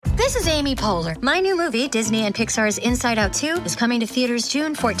This is Amy Poehler. My new movie, Disney and Pixar's Inside Out 2, is coming to theaters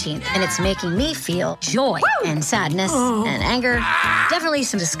June 14th, and it's making me feel joy and sadness and anger, definitely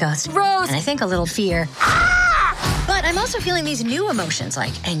some disgust, and I think a little fear. But I'm also feeling these new emotions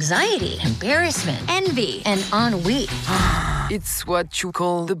like anxiety, embarrassment, envy, and ennui. It's what you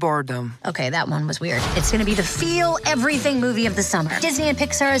call the boredom. Okay, that one was weird. It's gonna be the feel everything movie of the summer. Disney and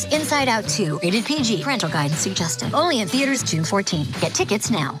Pixar's Inside Out 2, rated PG, parental guidance suggested. Only in theaters June 14th. Get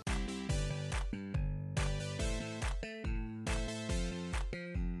tickets now.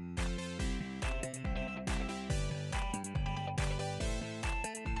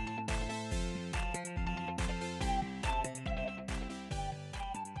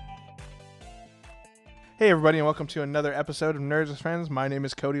 Hey everybody, and welcome to another episode of Nerds with Friends. My name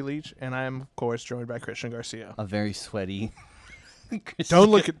is Cody Leach, and I am, of course, joined by Christian Garcia. A very sweaty. Don't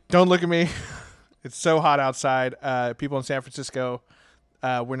look at me. It's so hot outside. People in San Francisco,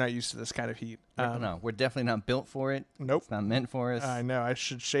 we're not used to this kind of heat. No, we're definitely not built for it. Nope, it's not meant for us. I know. I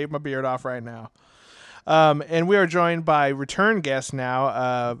should shave my beard off right now. And we are joined by return guest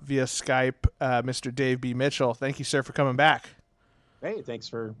now via Skype, Mr. Dave B. Mitchell. Thank you, sir, for coming back. Hey, thanks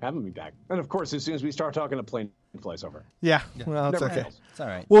for having me back. And of course, as soon as we start talking, a plane flies over. Yeah. Well, it's okay. It's all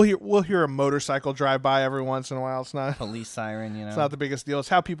right. We'll hear a motorcycle drive by every once in a while. It's not police siren, you know. It's not the biggest deal. It's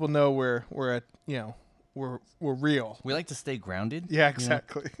how people know we're real. We like to stay grounded. Yeah,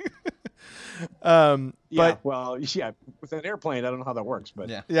 exactly. With an airplane, I don't know how that works, but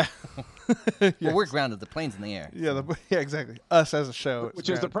yeah. Well, we're grounded. The plane's in the air. Yeah, exactly. Us as a show, which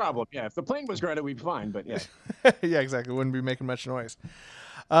is the problem. Yeah, if the plane was grounded, we'd be fine. But yeah, yeah, exactly. Wouldn't be making much noise.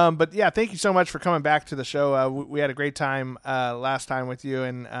 But yeah, thank you so much for coming back to the show. We had a great time last time with you,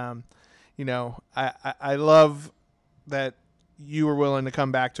 and I love that you were willing to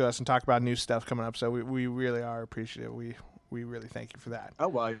come back to us and talk about new stuff coming up. So we really are appreciative. We really thank you for that. Oh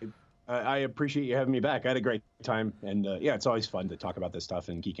well. I appreciate you having me back. I had a great time, and it's always fun to talk about this stuff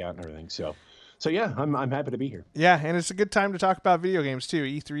and geek out and everything. So yeah, I'm happy to be here. Yeah, and it's a good time to talk about video games too.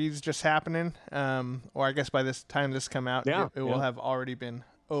 E3 is just happening, or I guess by this time this come out, it will have already been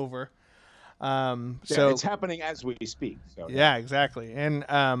over. So it's happening as we speak. So yeah, exactly. And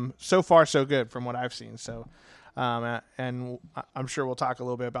so far so good from what I've seen. So. And I'm sure we'll talk a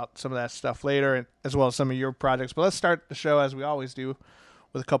little bit about some of that stuff later, as well as some of your projects. But let's start the show as we always do,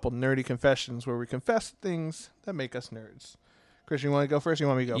 with a couple nerdy confessions where we confess things that make us nerds. Christian, you want to go first? Or you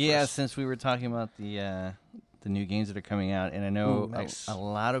want me to go first? Yeah, since we were talking about the new games that are coming out, and I know a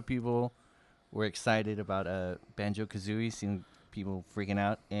lot of people were excited about Banjo-Kazooie, seeing people freaking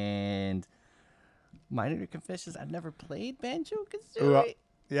out. And my nerdy confessions, I've never played Banjo-Kazooie.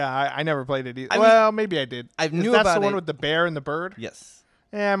 Yeah, I never played it either. Maybe I did. I knew about it. That's the one with the bear and the bird? Yes.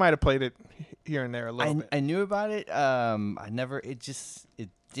 Yeah, I might have played it here and there a little bit. I knew about it. It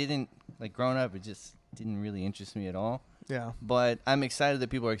didn't, like, growing up, it just didn't really interest me at all. Yeah. But I'm excited that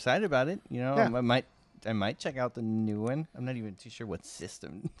people are excited about it. You know, yeah. I might check out the new one. I'm not even too sure what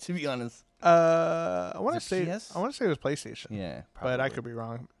system, to be honest. I want to say PS? it was PlayStation. Yeah, probably. But I could be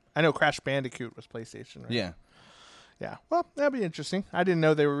wrong. I know Crash Bandicoot was PlayStation, right? Yeah. Yeah, well, that'd be interesting. I didn't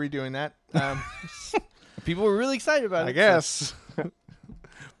know they were redoing that. People were really excited about it. I guess.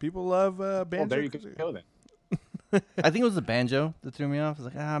 People love Banjo. Well, there you go then. I think it was the banjo that threw me off. I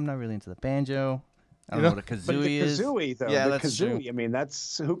was like, I'm not really into the banjo. I don't know what a kazooie but the is. Kazooie, though. Yeah, the that's Kazooie, true. I mean,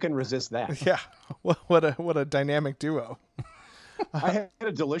 who can resist that? Yeah, what a dynamic duo. I had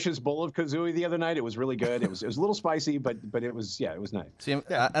a delicious bowl of Kazooie the other night. It was really good. It was a little spicy, but it was nice. See,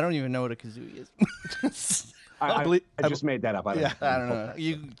 I don't even know what a kazooie is. I just made that up. I don't know.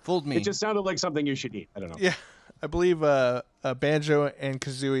 You fooled me. It just sounded like something you should eat. I don't know. Yeah, I believe a Banjo and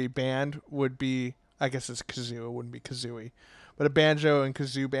Kazooie band would be, I guess it's kazoo, it wouldn't be Kazooie, but a Banjo and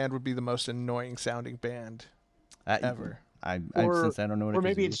Kazoo band would be the most annoying sounding band ever. Since I don't know what or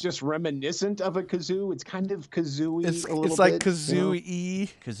maybe it's just reminiscent of a kazoo. It's kind of kazooie. It's like kazooie,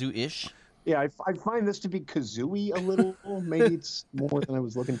 kazoo-ish. Yeah, I find this to be kazooie a little. Maybe it's more than I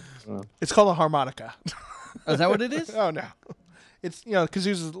was looking for. It's called a harmonica. Oh, is that what it is? Oh, no. It's,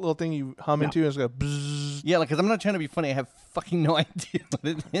 kazoo's a little thing you hum into and it's go bzzz. Yeah, because I'm not trying to be funny. I have fucking no idea what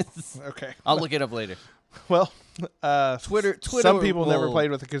it is. Okay. I'll look it up later. Well, Twitter. Some people never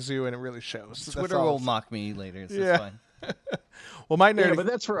played with a kazoo and it really shows. Twitter will mock me later. So it's fine. Well, my nerd. Yeah, but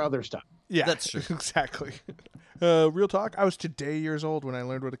that's for other stuff. Yeah, that's true. Exactly. Real talk. I was today years old when I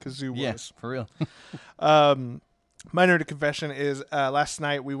learned what a kazoo was. Yeah, for real. My nerd confession is last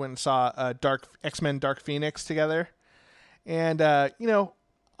night we went and saw X-Men Dark Phoenix together. And,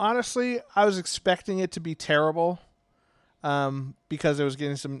 honestly, I was expecting it to be terrible because it was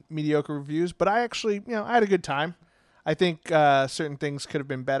getting some mediocre reviews. But I actually, I had a good time. I think certain things could have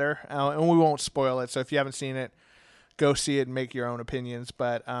been better, and we won't spoil it. So if you haven't seen it, go see it and make your own opinions.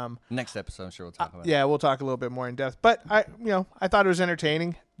 But next episode, I'm sure we'll talk about it. Yeah, we'll talk a little bit more in depth. But I thought it was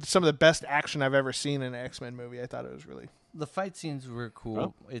entertaining. Some of the best action I've ever seen in an X-Men movie. I thought it was really. The fight scenes were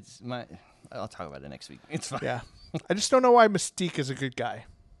cool. Oh. I'll talk about it next week. It's fine. Yeah, I just don't know why Mystique is a good guy.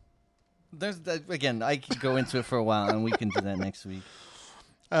 Again, I could go into it for a while, and we can do that next week.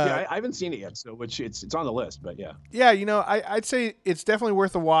 Yeah, I haven't seen it yet, so it's on the list, but yeah. Yeah, I'd say it's definitely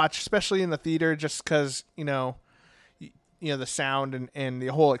worth a watch, especially in the theater, just because the sound and the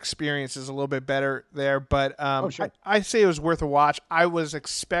whole experience is a little bit better there. But sure. I say it was worth a watch. I was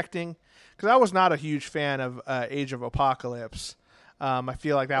expecting, because I was not a huge fan of Age of Apocalypse. I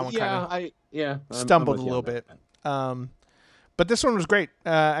feel like that one kind of stumbled a little bit. But this one was great.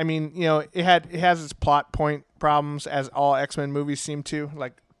 It has its plot point problems, as all X-Men movies seem to,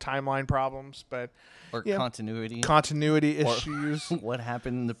 like timeline problems, but continuity issues. What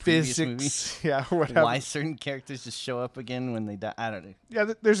happened in the previous physics, movie? Yeah, why certain characters just show up again when they die. I don't know.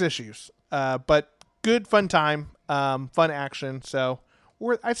 Yeah, there's issues, but good, fun time, fun action. So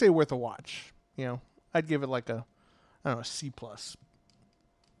I'd say worth a watch. I'd give it like a C plus.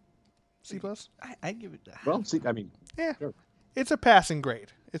 C plus? I give it. Well, see, yeah, sure. It's a passing grade.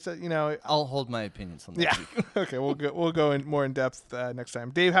 It's a I'll hold my opinions on that. Yeah. Okay, we'll go in more in depth next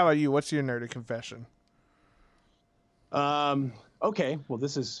time. Dave, how about you? What's your nerdy confession? Okay, well,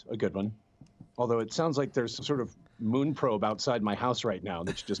 this is a good one. Although it sounds like there's some sort of moon probe outside my house right now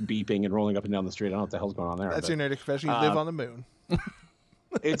that's just beeping and rolling up and down the street. I don't know what the hell's going on there. That's your nerdy confession. You live on the moon.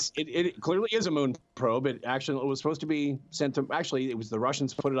 It clearly is a moon probe. It was supposed to be sent to. Actually, it was the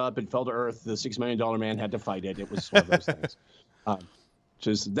Russians put it up. It fell to Earth. The $6 million man had to fight it. It was one of those things. I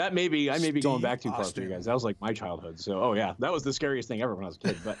may be going back too far for you guys. That was like my childhood. So, that was the scariest thing ever when I was a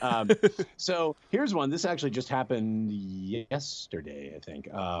kid. But so here's one. This actually just happened yesterday, I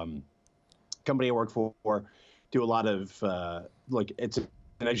think. Company I work for do a lot of it's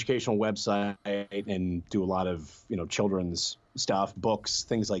an educational website and do a lot of children's stuff, books,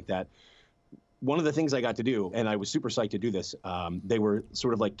 things like that. One of the things I got to do, and I was super psyched to do this, they were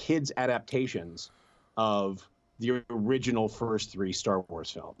sort of like kids adaptations of the original first 3 Star Wars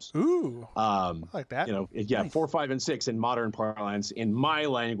films. Ooh, I like that. Nice. 4, 5, and 6 in modern parlance. In my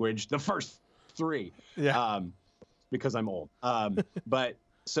language, the first 3. Yeah. Because I'm old. But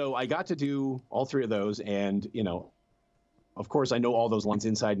so I got to do all 3 of those, and of course, I know all those lines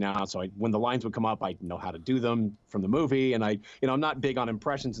inside and out. So when the lines would come up, I know how to do them from the movie. And I'm not big on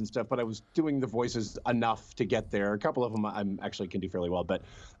impressions and stuff, but I was doing the voices enough to get there. A couple of them I actually can do fairly well, but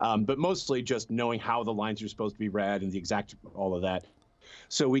mostly just knowing how the lines are supposed to be read and the exact all of that.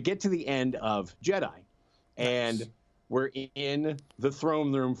 So we get to the end of Jedi, and we're in the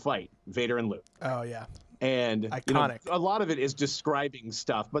throne room fight, Vader and Luke. Oh yeah. And iconic. A lot of it is describing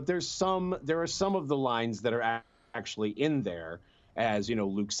stuff, but there are some of the lines that are actually in there, as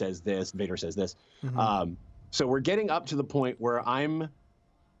Luke says this, Vader says this. Mm-hmm. So we're getting up to the point where I'm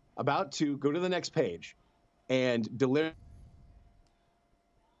about to go to the next page and deliver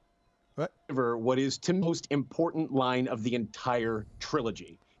what is the most important line of the entire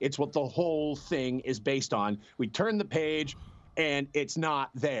trilogy. It's what the whole thing is based on. We turn the page and it's not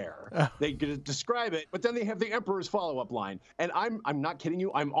there. They describe it, but then they have the Emperor's follow-up line. And I'm not kidding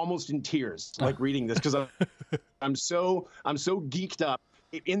you, I'm almost in tears reading this, because I'm so geeked up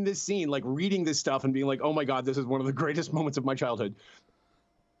in this scene, like reading this stuff and being like, oh my God, this is one of the greatest moments of my childhood.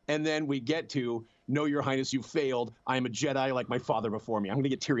 And then we get to, no, Your Highness, you failed. I am a Jedi like my father before me. I'm going to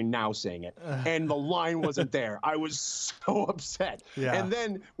get teary now saying it. And the line wasn't there. I was so upset. Yeah. And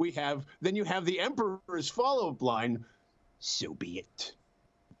then you have the Emperor's follow-up line, so be it,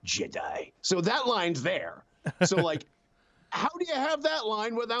 Jedi. So that line's there. So how do you have that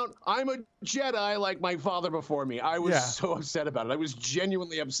line without I'm a Jedi like my father before me? I was so upset about it. I was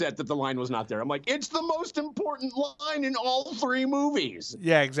genuinely upset that the line was not there. I'm like, it's the most important line in all 3 movies.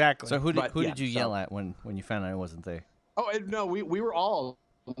 Yeah, exactly. So who did you yell at when you found out it wasn't there? Oh, no, we were all,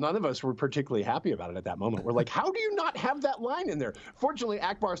 none of us were particularly happy about it at that moment. We're like, how do you not have that line in there? Fortunately,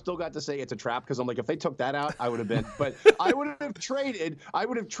 Akbar still got to say it's a trap, because I'm like, if they took that out, I would have been. But I would have traded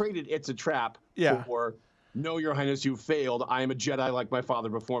it's a trap for no, Your Highness, you failed. I am a Jedi like my father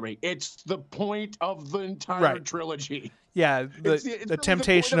before me. It's the point of the entire trilogy. Yeah, the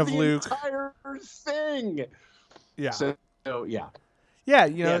temptation of Luke. The entire thing. Yeah. So yeah. Yeah,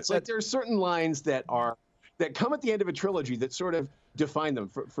 it's like there are certain lines that come at the end of a trilogy that sort of define them.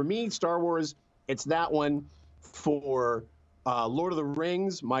 For me, Star Wars, it's that one. For Lord of the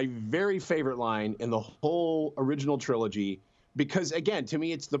Rings, my very favorite line in the whole original trilogy, because again, to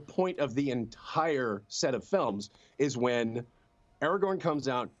me, it's the point of the entire set of films, is when Aragorn comes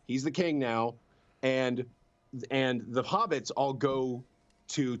out. He's the king now, and the hobbits all go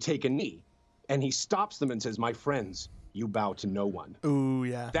to take a knee, and he stops them and says, "My friends, you bow to no one." Ooh,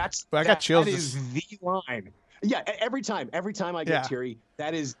 yeah. I got chills. That is the line. Yeah, every time I get teary,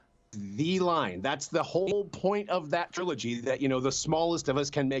 that is the line. That's the whole point of that trilogy, that, the smallest of us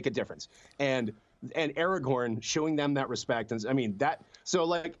can make a difference. And Aragorn showing them that respect. And I mean, that's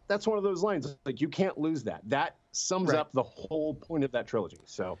one of those lines. Like, you can't lose that. That sums up the whole point of that trilogy.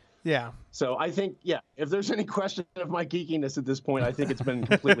 So yeah. So I think, if there's any question of my geekiness at this point, I think it's been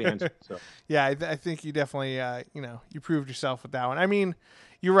completely answered. So yeah, I think you definitely, you proved yourself with that one. I mean,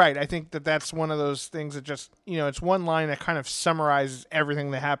 you're right. I think that's one of those things that just, it's one line that kind of summarizes everything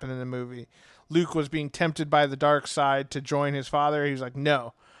that happened in the movie. Luke was being tempted by the dark side to join his father. He was like,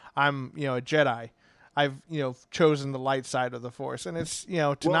 no, I'm, a Jedi. I've, chosen the light side of the Force. And it's,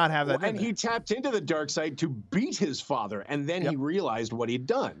 to not have that. And he tapped into the dark side to beat his father. And then he realized what he'd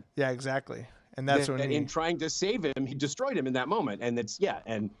done. Yeah, exactly. And that's when in trying to save him, he destroyed him in that moment. And it's,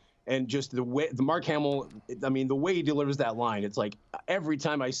 and just the way the Mark Hamill, I mean, the way he delivers that line, it's like every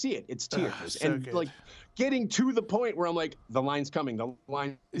time I see it, it's tears. So and good. Like getting to the point where I'm like, the line's coming, the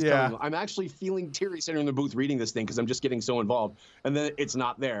line is coming. I'm actually feeling teary sitting in the booth reading this thing because I'm just getting so involved. And then it's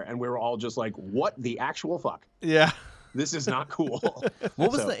not there. And we were all just like, what the actual fuck? Yeah. This is not cool.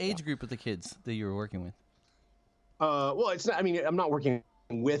 What was the age group of the kids that you were working with? Well, it's not, I mean, I'm not working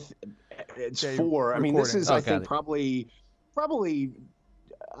with, it's for, I mean, this is, I think, probably,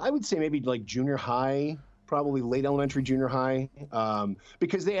 I would say maybe like junior high, probably late elementary, junior high,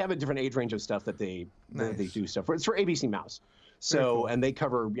 because they have a different age range of stuff that they do stuff for. It's for ABC Mouse. So, cool. And they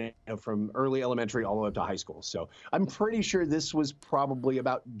cover, from early elementary all the way up to high school. So I'm pretty sure this was probably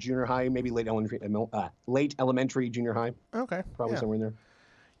about junior high, maybe late elementary, junior high. Okay. Probably somewhere in there.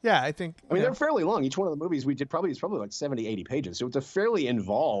 Yeah, I think. I mean, they're fairly long. Each one of the movies we did is probably like 70, 80 pages. So it's a fairly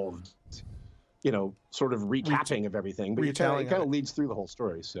involved, sort of recapping of everything, but it kind of leads through the whole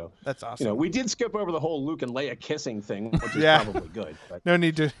story. So that's awesome. We did skip over the whole Luke and Leia kissing thing, which is probably good. But. No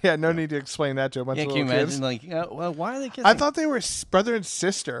need to explain that to a bunch of little kids. Can you imagine, well, why are they kissing? I thought they were brother and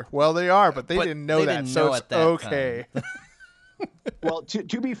sister. Well, they are, but they didn't know that, so it's okay. Well,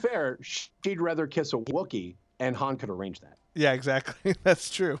 to be fair, she'd rather kiss a Wookiee, and Han could arrange that. Yeah, exactly. That's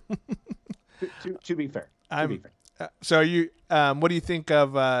true. to be fair. So are you, what do you think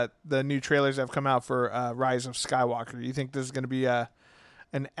of the new trailers that have come out for Rise of Skywalker? Do you think this is going to be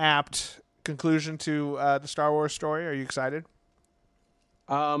an apt conclusion to the Star Wars story? Are you excited?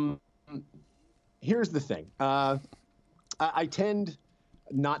 Here's the thing. I tend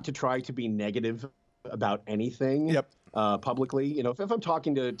not to try to be negative about anything. Yep. Publicly, if I'm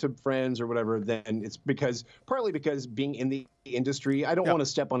talking to friends or whatever, then it's partly because being in the industry, I don't want to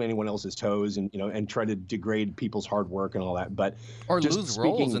step on anyone else's toes and and try to degrade people's hard work and all that. But or lose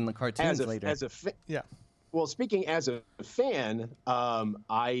roles in the cartoons later. Well, speaking as a fan,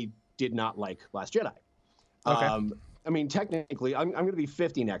 I did not like Last Jedi. Okay. I mean, technically, I'm going to be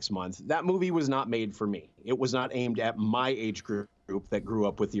 50 next month. That movie was not made for me. It was not aimed at my age group that grew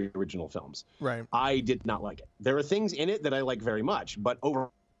up with the original films. Right. I did not like it. There are things in it that I like very much, but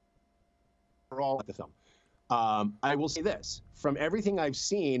overall, the film. I will say this. From everything I've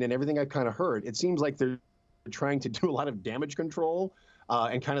seen and everything I've kind of heard, it seems like they're trying to do a lot of damage control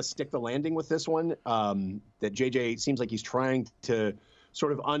and kind of stick the landing with this one. That JJ seems like he's trying to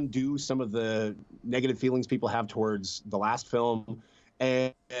sort of undo some of the negative feelings people have towards the last film.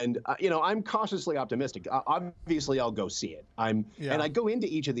 And I'm cautiously optimistic. Obviously, I'll go see it. And I go into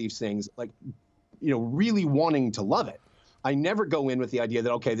each of these things really wanting to love it. I never go in with the idea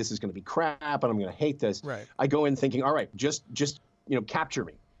that, okay, this is going to be crap and I'm going to hate this. Right. I go in thinking, all right, just capture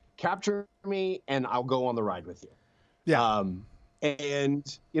me, and I'll go on the ride with you. Yeah.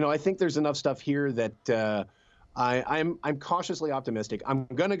 I think there's enough stuff here that I'm cautiously optimistic. I'm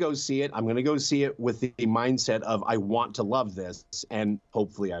going to go see it. I'm going to go see it with the mindset of I want to love this, and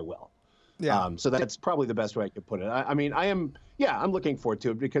hopefully I will. Yeah. So that's probably the best way I could put it. I'm looking forward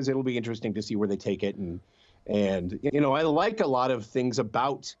to it because it'll be interesting to see where they take it. And I like a lot of things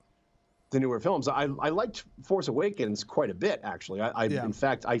about the newer films. I liked Force Awakens quite a bit, actually. In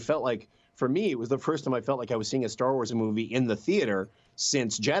fact, I felt like, for me, it was the first time I felt like I was seeing a Star Wars movie in the theater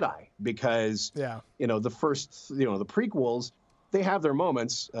since Jedi, because the first, the prequels, they have their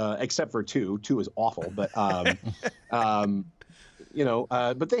moments, except for 2. 2 is awful, but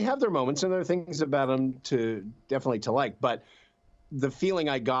but they have their moments, and there are things about them to like. But the feeling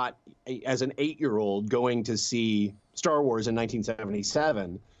I got as an 8-year-old going to see Star Wars in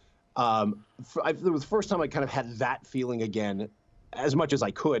 1977, it was the first time I kind of had that feeling again as much as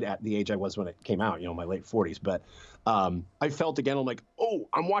I could at the age I was when it came out, my late 40s. But I felt again, I'm like, oh,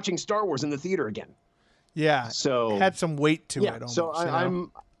 I'm watching Star Wars in the theater again. Yeah. So it had some weight to it. Almost, so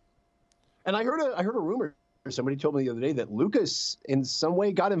and I heard a rumor. Somebody told me the other day that Lucas in some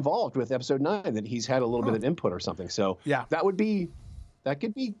way got involved with Episode 9, that he's had a little bit of input or something. So yeah, that could be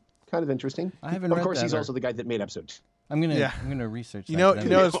kind of interesting. I haven't. Of course, he's also the guy that made Episode 2. I'm gonna research. You know,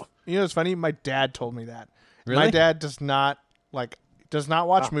 it's funny. My dad told me that. Really? My dad does not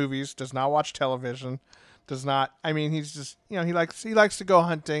watch movies, does not watch television, does not. I mean, he's just he likes to go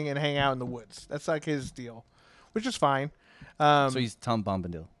hunting and hang out in the woods. That's like his deal, which is fine. So he's Tom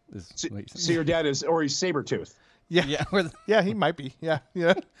Bombadil. So your dad is, or he's Sabretooth. Yeah, yeah, he might be. Yeah.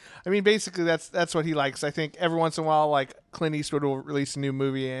 I mean, basically, that's what he likes. I think every once in a while, like Clint Eastwood will release a new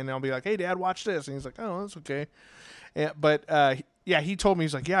movie, and I'll be like, "Hey, Dad, watch this," and he's like, "Oh, that's okay." But he told me,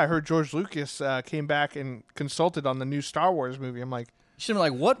 he's like, "Yeah, I heard George Lucas came back and consulted on the new Star Wars movie." I'm like, you should have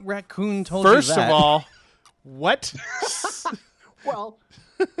been like, "What raccoon told you that?" First of all, what? Well,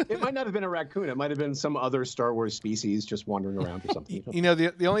 it might not have been a raccoon. It might have been some other Star Wars species just wandering around or something.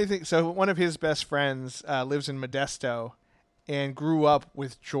 The only thing. So one of his best friends lives in Modesto, and grew up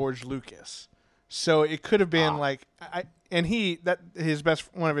with George Lucas. So it could have been one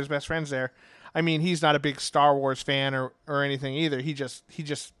of his best friends there. I mean, he's not a big Star Wars fan or anything either. He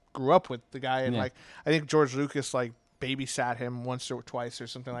just grew up with the guy, and I think George Lucas babysat him once or twice or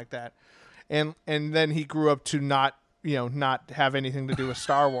something like that, and then he grew up to not have anything to do with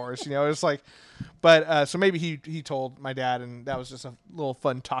Star Wars. It's like, but so maybe he told my dad, and that was just a little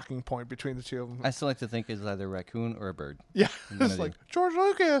fun talking point between the two of them. I still like to think it's either a raccoon or a bird. Yeah, it's like George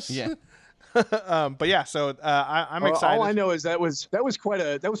Lucas. Yeah. But yeah, so I'm excited. All I know is that was quite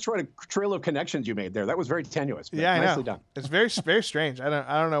a trail of connections you made there. That was very tenuous. But yeah, nicely done. It's very very strange. I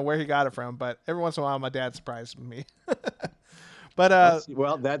don't know where he got it from, but every once in a while my dad surprises me. But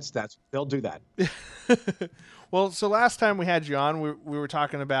they'll do that. Well, so last time we had you on, we were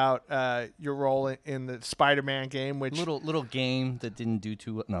talking about your role in the Spider-Man game, which little game that didn't do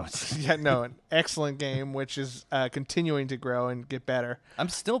too well. No, an excellent game, which is continuing to grow and get better. I'm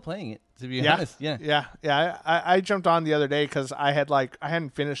still playing it, to be honest. Yeah. I jumped on the other day because I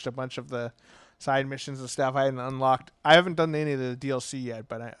hadn't finished a bunch of the side missions and stuff. I haven't done any of the DLC yet,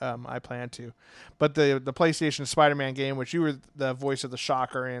 but I plan to. But the PlayStation Spider-Man game, which you were the voice of the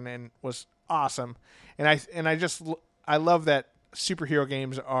Shocker in, and was awesome. And I love that superhero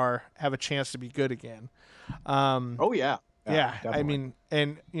games have a chance to be good again. Oh yeah. Yeah. Definitely. I mean,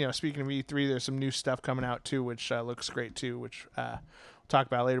 and speaking of E3, there's some new stuff coming out too, which looks great too, which we'll talk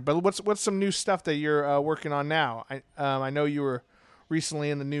about later. But what's some new stuff that you're working on now? I know you were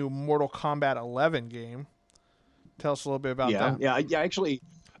recently in the new Mortal Kombat 11 game. Tell us a little bit about that. Yeah. Actually,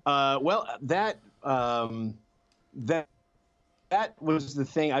 that was the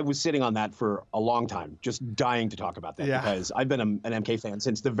thing. I was sitting on that for a long time, just dying to talk about that because I've been an MK fan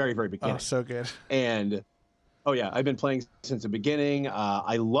since the very, very beginning. Oh, so good. And I've been playing since the beginning.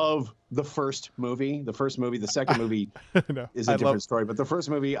 I love the first movie. The second movie is a different story, but the first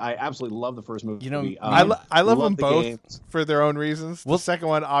movie, I absolutely love the first movie. I love them both for their own reasons. The second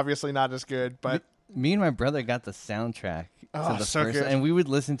one, obviously not as good, but me and my brother got the soundtrack. Oh, so good. And we would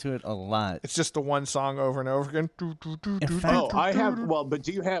listen to it a lot. It's just the one song over and over again. I have. Well, but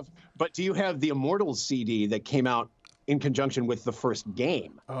do you have the Immortals CD that came out in conjunction with the first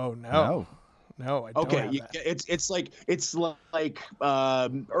game? Oh no, I don't. Okay, it's like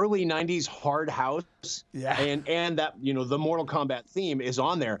early '90s hard house. Yeah, and that the Mortal Kombat theme is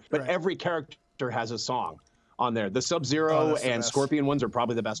on there, but every character has a song on there. The Sub-Zero and Scorpion ones are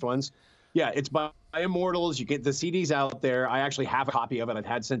probably the best ones. Yeah, it's by Immortals. You get the CDs out there. I actually have a copy of it. I've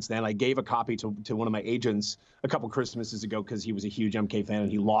had since then. I gave a copy to one of my agents a couple Christmases ago because he was a huge MK fan and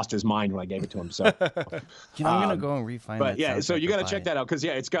he lost his mind when I gave it to him. So I'm gonna go and refine. But yeah, so you got to check that out because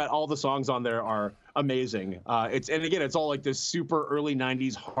it's got all the songs on there are amazing. It's all like this super early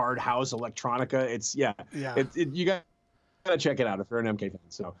 '90s hard house electronica. You got to check it out if you're an MK fan.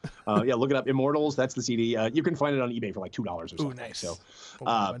 So look it up. Immortals. That's the CD. You can find it on eBay for like $2 or something. Ooh, nice. So, a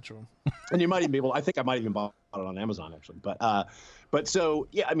bunch of them. And you might even be able. I think I might even bought it on Amazon actually. But so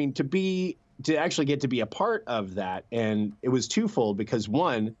yeah, I mean to actually get to be a part of that, and it was twofold because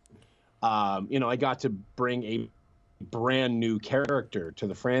one, I got to bring a brand new character to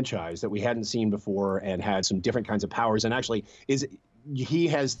the franchise that we hadn't seen before and had some different kinds of powers, and actually he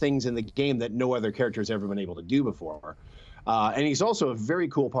has things in the game that no other character has ever been able to do before. And he's also a very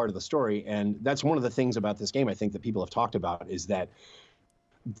cool part of the story. And that's one of the things about this game I think that people have talked about is that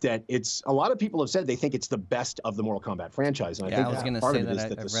it's a lot of people have said they think it's the best of the Mortal Kombat franchise. And I think I was going to say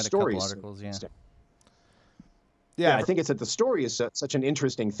that. I've read a couple articles. Yeah. Yeah. I think it's that the story is such an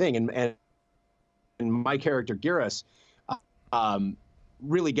interesting thing, and my character Garrus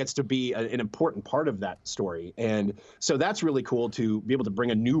really gets to be an important part of that story, and so that's really cool to be able to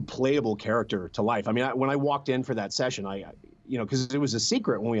bring a new playable character to life. I mean, when I walked in for that session, because it was a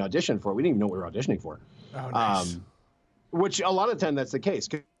secret when we auditioned for it, we didn't even know what we were auditioning for. Oh, nice. Which a lot of the time that's the case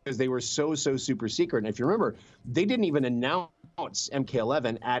because they were so super secret. And if you remember, they didn't even announce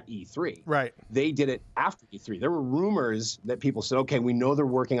MK11 at E3. Right. They did it after E3. There were rumors that people said, okay, we know they're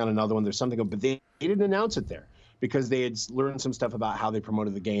working on another one. There's something, but they didn't announce it there because they had learned some stuff about how they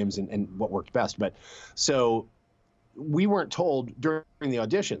promoted the games and what worked best. But so we weren't told during the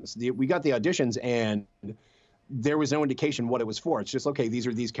auditions. We got the auditions and there was no indication what it was for. It's just, okay, these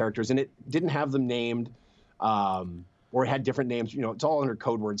are these characters. And it didn't have them named or it had different names. It's all under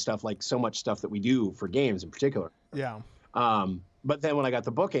code word stuff, like so much stuff that we do for games in particular. Yeah. But then when I got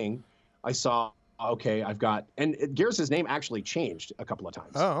the booking, I saw, okay, and Garrus's name actually changed a couple of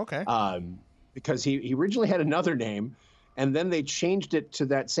times. Oh, okay. Because he originally had another name, and then they changed it to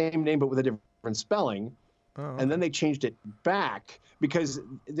that same name but with a different spelling. Oh, okay. And then they changed it back because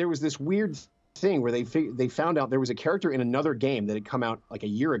there was this weird thing where they found out there was a character in another game that had come out like a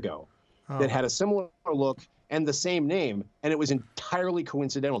year ago that had a similar look and the same name, and it was entirely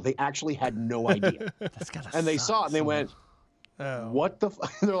coincidental. They actually had no idea. And they saw it and they went, what the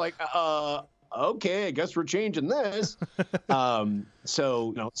they're like, okay, I guess we're changing this.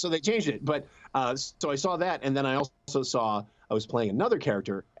 So they changed it. But so I saw that, and then I also saw I was playing another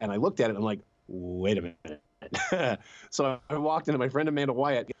character, and I looked at it and I'm like, wait a minute. So I walked into my friend Amanda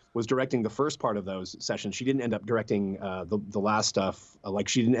Wyatt was directing the first part of those sessions. She didn't end up directing the last stuff. Like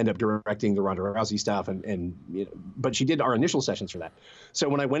she didn't end up directing the Ronda Rousey stuff, but she did our initial sessions for that. So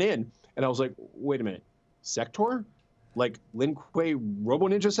when I went in and I was like, wait a minute, Sector? Like Lin Kuei Robo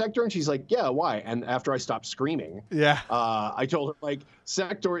Ninja Sector? And she's like, yeah, why? And after I stopped screaming, I told her, like,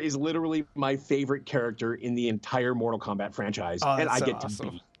 Sector is literally my favorite character in the entire Mortal Kombat franchise. And I get to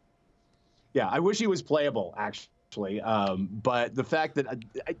be. Yeah, I wish he was playable, actually. But the fact that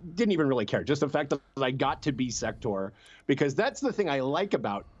I didn't even really care, just the fact that I got to be Sector, because that's the thing I like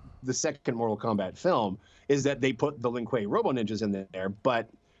about the second Mortal Kombat film, is that they put the Lin Kuei Robo Ninjas in there, but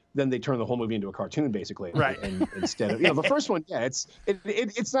then they turn the whole movie into a cartoon, basically. Right. And instead of, the first one, it's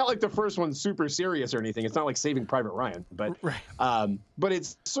not like the first one's super serious or anything. It's not like Saving Private Ryan, but but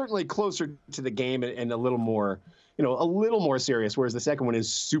it's certainly closer to the game and a little more, a little more serious. Whereas the second one is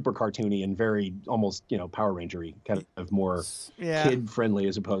super cartoony and very almost, Power Ranger-y, kind of more kid friendly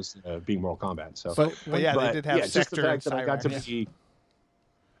as opposed to being Mortal Kombat. So, but they did have Sector just the fact that and I got to Siren. be.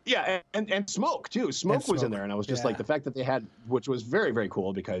 Yeah, and Smoke too. Smoke was in there, and I was just like, the fact that they had, which was very, very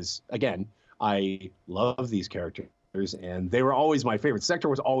cool because again, I love these characters, and they were always my favorite. Sector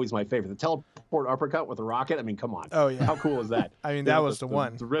was always my favorite. The teleport uppercut with the rocket. I mean, come on. Oh yeah. How cool is that? I mean, that was the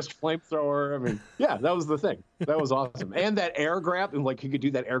one. The wrist flamethrower. I mean, yeah, that was the thing. That was awesome. And that air grab, and like you could do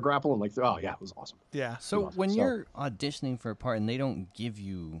that air grapple, and like, oh yeah, it was awesome. Yeah. So when you're auditioning for a part and they don't give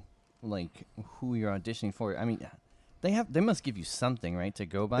you like who you're auditioning for, I mean. They must give you something, right, to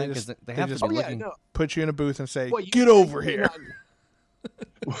go by, because they have to be looking. Put you in a booth and say, "Get over here."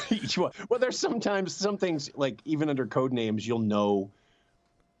 Well, there's sometimes some things, like even under code names, you'll know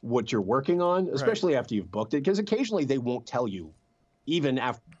what you're working on, especially after you've booked it, because occasionally they won't tell you, even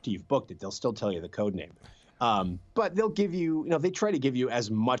after you've booked it, they'll still tell you the code name. But they'll give you, they try to give you as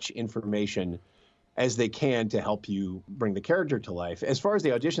much information as they can to help you bring the character to life. As far as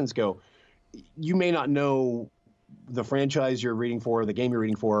the auditions go, you may not know the franchise you're reading for, the game you're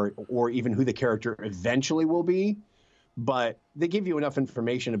reading for, or even who the character eventually will be, but they give you enough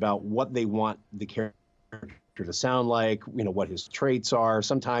information about what they want the character to sound like, what his traits are.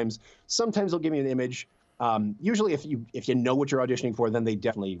 Sometimes they'll give you an image. Usually if you know what you're auditioning for, then they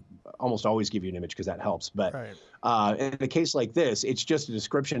definitely almost always give you an image because that helps. But in a case like this, it's just a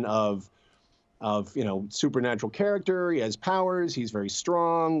description of supernatural character. He has powers. He's very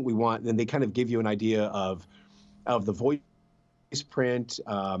strong. Then they kind of give you an idea of the voice print,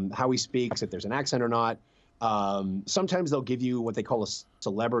 how he speaks, if there's an accent or not. Sometimes they'll give you what they call a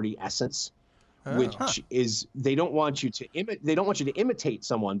celebrity essence, which is they don't want you to imitate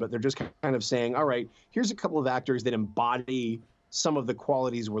someone, but they're just kind of saying, all right, here's a couple of actors that embody some of the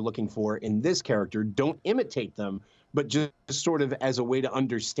qualities we're looking for in this character. Don't imitate them, but just sort of as a way to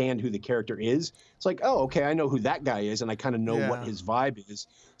understand who the character is. It's like, oh, okay, I know who that guy is, and I kind of know what his vibe is.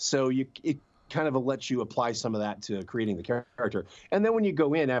 So it kind of lets you apply some of that to creating the character. And then when you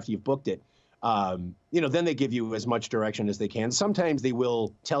go in after you've booked it, then they give you as much direction as they can. Sometimes they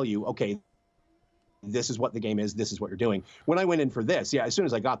will tell you, okay, this is what the game is. This is what you're doing. When I went in for this, as soon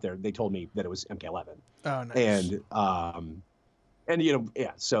as I got there, they told me that it was MK11. Oh, nice. And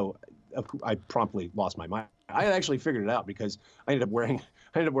so I promptly lost my mind. I had actually figured it out because I ended up wearing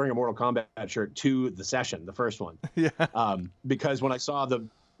a Mortal Kombat shirt to the session, the first one. Yeah. Because when I saw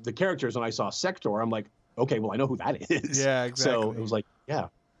the characters and I saw Sector, I'm like, okay, well, I know who that is. Yeah, exactly. So it was like, yeah.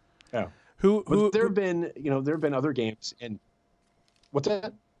 But there have been other games, and what's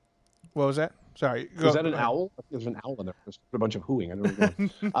that? What was that? Sorry. Was that an owl? There's an owl in there. There's a bunch of hooing. I don't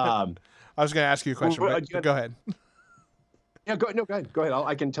know. I was going to ask you a question, but go ahead. Yeah, go ahead.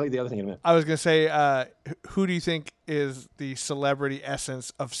 I can tell you the other thing in a minute. I was going to say, who do you think is the celebrity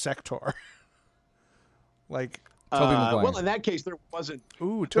essence of Sector? Like Tobey Maguire. Well, in that case, there wasn't.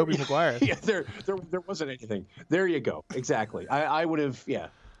 Ooh, Tobey Maguire. Yeah, there wasn't anything. There you go. Exactly. I would have. Yeah,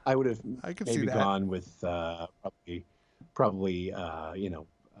 I would have maybe gone with probably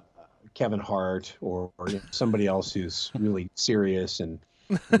Kevin Hart or somebody else who's really serious and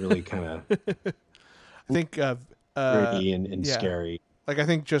really kind of. I think gritty and scary. Like I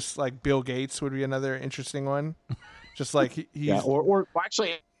think just like Bill Gates would be another interesting one. Just like he's or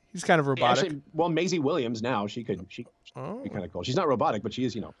actually he's kind of robotic. Actually, well, Maisie Williams now she be kind of cool. She's not robotic, but she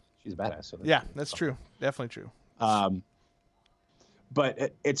is she's a badass. So that's true. Definitely true.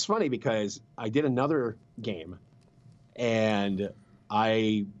 But it's funny because I did another game, and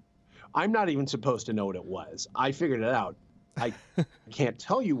I'm not even supposed to know what it was. I figured it out. I can't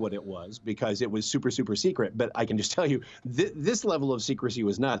tell you what it was because it was super, super secret, but I can just tell you this level of secrecy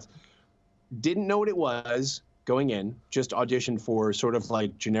was nuts. Didn't know what it was going in, just auditioned for sort of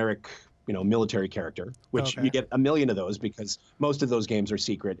like generic, military character, which you get a million of those because most of those games are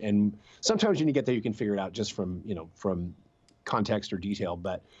secret. And sometimes when you get there, you can figure it out just from context or detail.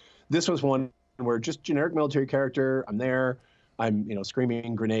 But this was one where just generic military character. I'm there. I'm,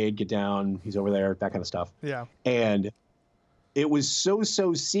 screaming, grenade, get down. He's over there, that kind of stuff. Yeah. And it was so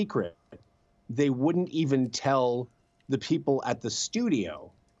secret, they wouldn't even tell the people at the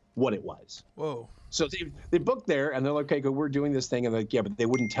studio what it was. Whoa. So they booked there, and they're like, okay, good, we're doing this thing. And they're like, yeah, but they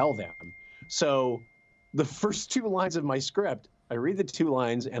wouldn't tell them. So the first 2 lines of my script, I read the 2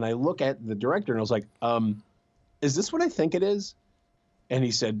 lines, and I look at the director, and I was like, is this what I think it is? And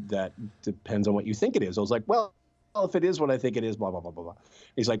he said, that depends on what you think it is. I was like, well, if it is what I think it is, blah, blah, blah, blah, blah.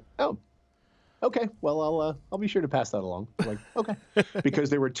 He's like, oh. Okay, well, I'll be sure to pass that along. I'm like, okay,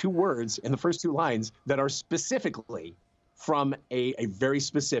 because there were 2 words in the first 2 lines that are specifically from a very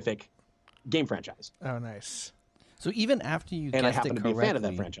specific game franchise. Oh, nice. So even after you guessed it correctly, and I happen to be a fan of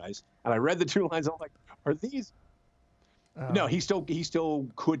that franchise, and I read the 2 lines, I'm like, are these? No, he still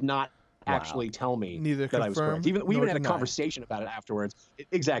could not actually tell me that I was correct. We even had a conversation about it afterwards.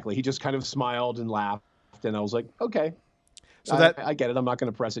 Exactly, he just kind of smiled and laughed, and I was like, okay. So I get it. I'm not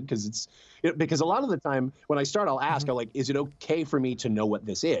going to press it because a lot of the time when I start, I'll ask, I'm like, is it okay for me to know what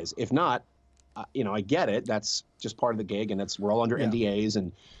this is? If not, I get it. That's just part of the gig, and we're all under NDAs,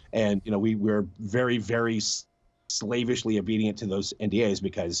 and we're very, very slavishly obedient to those NDAs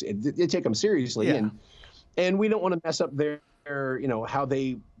because they take them seriously, and we don't want to mess up their how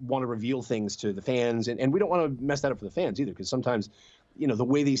they want to reveal things to the fans, and we don't want to mess that up for the fans either because sometimes. The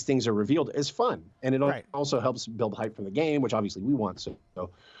way these things are revealed is fun, and it also helps build hype for the game, which obviously we want. So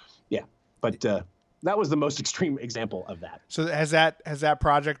yeah. But that was the most extreme example of that. So has that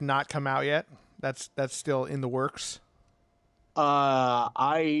project not come out yet? That's still in the works.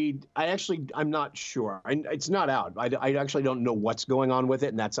 I'm not sure. it's not out. I actually don't know what's going on with it,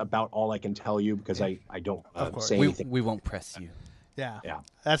 and that's about all I can tell you because I don't say anything. We won't press you. Yeah.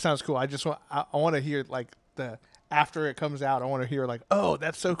 That sounds cool. I want to hear like after it comes out, I want to hear like, oh,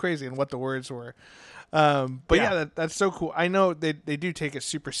 that's so crazy, and what the words were. But that's so cool. I know they do take it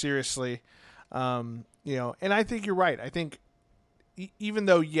super seriously, and I think you're right. I think even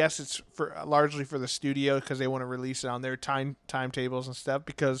though yes, it's largely for the studio because they want to release it on their timetables and stuff.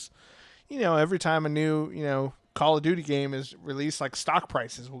 Because every time a new Call of Duty game is released, like stock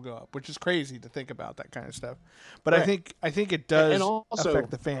prices will go up, which is crazy to think about that kind of stuff. But I think it does and also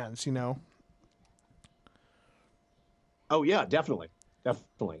affect the fans. Oh yeah, definitely.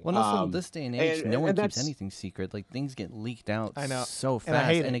 Well, also in this day and age, no one keeps anything secret. Like things get leaked out so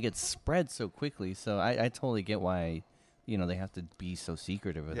fast, and it gets spread so quickly. So I totally get why, they have to be so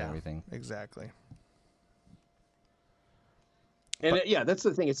secretive with everything. Exactly. And that's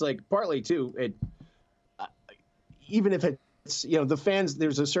the thing. It's like partly too. Even if it's the fans,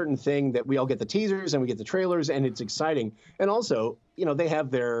 there's a certain thing that we all get the teasers and we get the trailers, and it's exciting. And also, they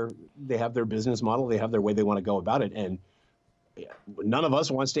have their business model, they have their way they want to go about it, and. None of us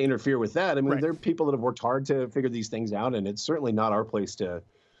wants to interfere with that. I mean, there are people that have worked hard to figure these things out, and it's certainly not our place to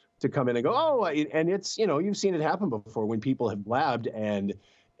to come in and go, oh, and it's, you've seen it happen before when people have blabbed, and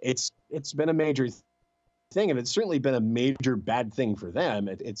it's been a major thing, and it's certainly been a major bad thing for them.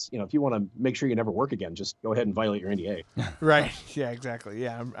 It's if you want to make sure you never work again, just go ahead and violate your NDA. Right. Yeah, exactly.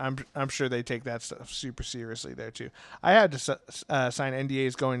 Yeah, I'm sure they take that stuff super seriously there too. I had to sign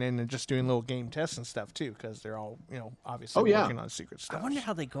NDAs going in and just doing little game tests and stuff too, because they're all obviously working on secret stuff. I wonder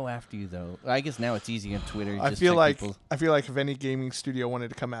how they go after you though. I guess now it's easy on Twitter. I feel like if any gaming studio wanted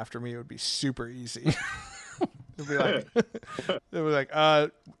to come after me, it would be super easy. They'd be like,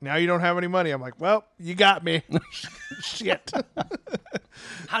 now you don't have any money. I'm like, well, you got me. Shit.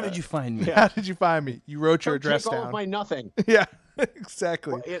 How did you find me? How did you find me? You wrote your address down. All of my nothing. Yeah,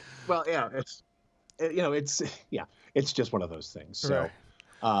 exactly. It's just one of those things. So,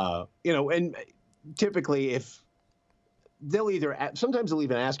 right. And typically sometimes they'll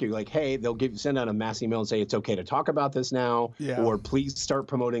even ask you like, hey, they'll send out a mass email and say it's okay to talk about this now, or please start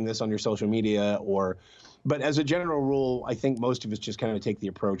promoting this on your social media, but as a general rule, I think most of us just kind of take the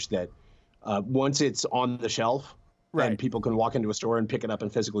approach that once it's on the shelf and people can walk into a store and pick it up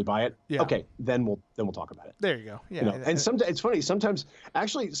and physically buy it, okay, then we'll talk about it. There you go. Yeah. And sometimes it's funny. Sometimes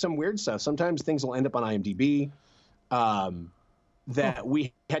actually some weird stuff. Sometimes things will end up on IMDb that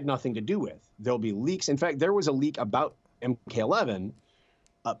we had nothing to do with. There'll be leaks. In fact, there was a leak about MK11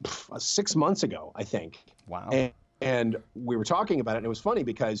 6 months ago, I think. Wow. And we were talking about it, and it was funny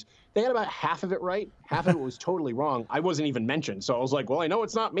because they had about half of it right. Half of it was totally wrong. I wasn't even mentioned. So I was like, well, I know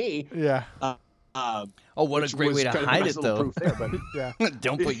it's not me. Yeah. What a great way to hide it, though. There, but, yeah.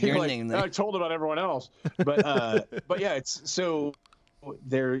 Don't put your name there. I told about everyone else. But yeah, it's so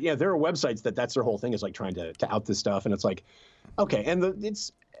there are websites that's their whole thing is like trying to out this stuff. And it's like, okay. And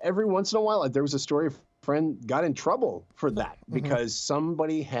it's every once in a while, there was a story of a friend got in trouble for that because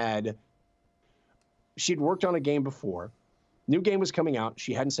somebody she'd worked on a game before, new game was coming out,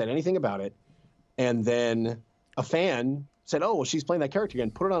 she hadn't said anything about it, and then a fan said, oh, well, she's playing that character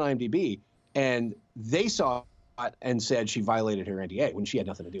again, put it on IMDb, and they saw it and said she violated her NDA when she had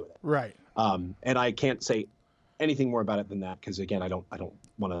nothing to do with it. Right. And I can't say anything more about it than that because again, I don't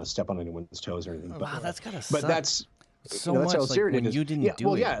want to step on anyone's toes or anything. Wow, that's gotta suck. But that's so much how serious when it is. you didn't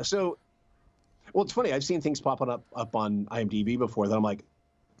do it. Yeah. So, it's funny. I've seen things popping up on IMDb before that I'm like,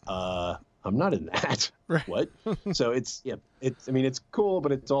 I'm not in that. Right. What? So it's cool,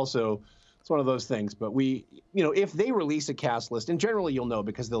 but it's one of those things. But if they release a cast list, and generally you'll know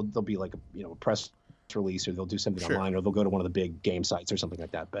because they'll be like a press release or they'll do something online or they'll go to one of the big game sites or something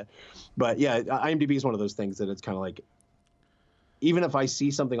like that. But yeah, IMDb is one of those things that it's kind of like, even if I see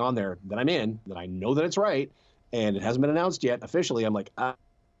something on there that I'm in, that I know that it's right, and it hasn't been announced yet officially, I'm like,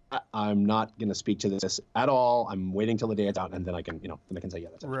 I'm not going to speak to this at all. I'm waiting till the day it's out, and then I can say, yeah,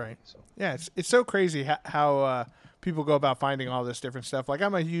 that's right. So. Yeah, it's so crazy how people go about finding all this different stuff. Like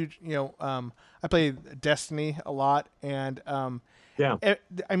I'm a huge, I play Destiny a lot, and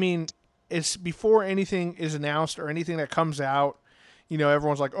I mean, it's before anything is announced or anything that comes out,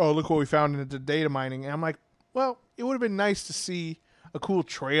 everyone's like, oh, look what we found in the data mining, and I'm like, well, it would have been nice to see a cool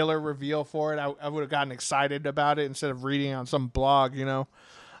trailer reveal for it. I would have gotten excited about it instead of reading on some blog,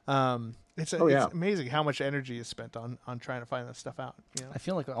 It's amazing how much energy is spent on trying to find that stuff out. I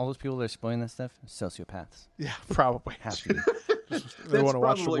feel like all those people that are spoiling that stuff are sociopaths. Yeah, probably. Have to be. They want to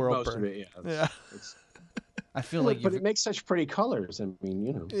watch the world burn. It, yeah. I feel like, but it makes such pretty colors. I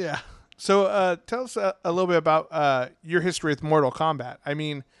mean, Yeah. So tell us a little bit about your history with Mortal Kombat. I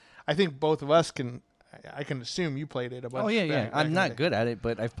mean, I think both of us I can assume you played it a bunch. Oh yeah. I'm not good at it,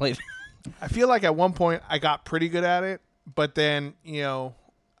 but I've played. I feel like at one point I got pretty good at it, but then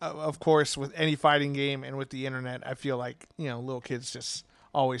of course, with any fighting game and with the internet, I feel like, little kids just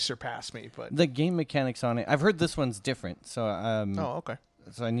always surpass me. But the game mechanics on it, I've heard this one's different. So, okay.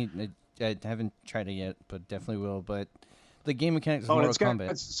 So I haven't tried it yet, but definitely will. But the game mechanics of Mortal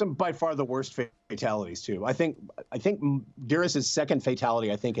Kombat. It's some by far the worst fatalities too. I think Geras' second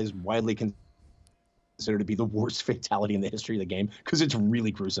fatality, I think, is widely considered to be the worst fatality in the history of the game because it's really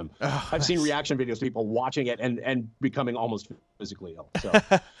gruesome. I've seen reaction videos of people watching it and becoming almost physically ill. So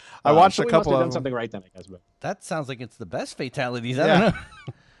I watched a couple of them. Done something right then, I guess. But that sounds like it's the best fatalities. I don't know.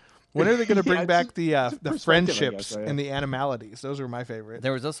 When are they going to bring back the friendships and the animalities? Those were my favorite.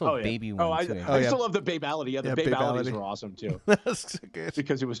 There was also a baby one. I still love the babality. Yeah, the babalities were awesome too. That's good.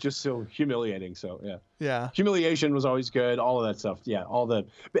 Because it was just so humiliating. So yeah. Humiliation was always good. All of that stuff. Yeah,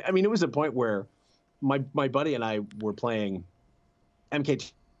 it was a point where my buddy and I were playing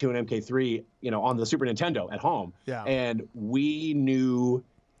MK2 and MK3, on the Super Nintendo at home. Yeah. And we knew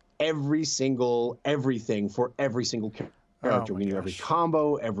everything for every single character. We knew every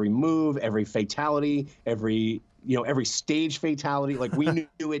combo, every move, every fatality, every stage fatality. Like we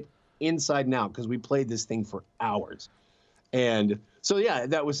knew it inside and out because we played this thing for hours. And so, yeah,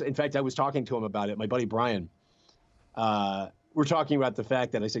 that was, in fact, I was talking to him about it. My buddy Brian, we're talking about the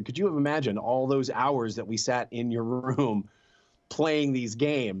fact that I said, could you have imagined all those hours that we sat in your room playing these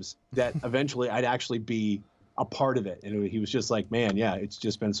games that eventually I'd actually be a part of it? And he was just like, man, yeah, it's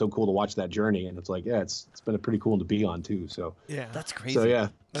just been so cool to watch that journey. And it's like, yeah, it's been a pretty cool to be on too. So yeah, that's crazy. So yeah,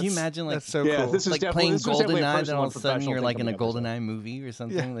 can you imagine like that's so yeah, cool. this is like definitely, playing this was definitely a GoldenEye, then personal all and of a sudden professional you're thing like in a coming up. GoldenEye movie or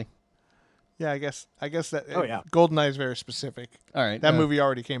something? Yeah. Like, Yeah, I guess that Oh, yeah. GoldenEye is very specific. all right, That movie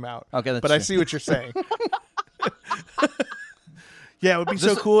already came out. Okay, that's but I true. see what you're saying. Yeah, it would be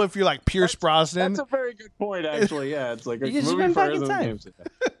so cool if you're like Pierce Brosnan. That's a very good point, actually. Yeah, it's like a You just movie went for back in other time. games.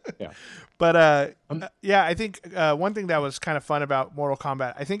 Yeah. But yeah, I think one thing that was kind of fun about Mortal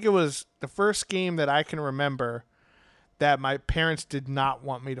Kombat, I think it was the first game that I can remember that my parents did not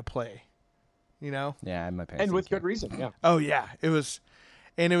want me to play. You know? Yeah, my parents. And with didn't good reason. Yeah. Oh yeah, it was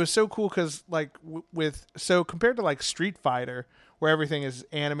so cool because like so compared to like Street Fighter, where everything is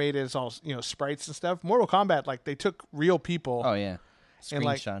animated, it's all sprites and stuff. Mortal Kombat, like they took real people. care. Oh yeah, And,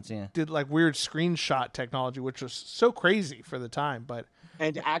 like, screenshots. Yeah. Did like weird screenshot technology, which was so crazy for the time, but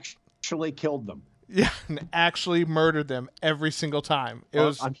And actually killed them. yeah, and actually murdered them every single time. It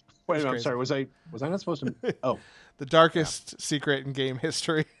was Wait a minute, I'm crazy. sorry. Was I not supposed to? Oh, the darkest secret in game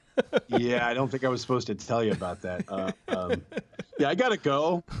history. yeah. I don't think I was supposed to tell you about that. Yeah, I gotta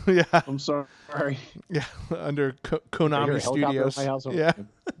go. Yeah, I'm sorry. yeah, under I hear Konami a helicopter at Studios. my house. Yeah,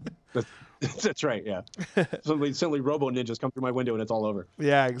 That's right. Yeah. Suddenly, Robo Ninjas come through my window and it's all over.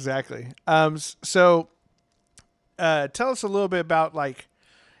 yeah, exactly. So, tell us a little bit about like,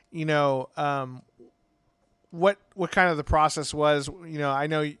 what kind of the process was. I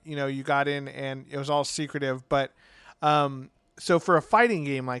know you got in and it was all secretive, but so for a fighting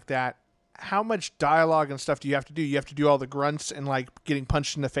game like that, how much dialogue and stuff do you have to do? You have to do all the grunts and like getting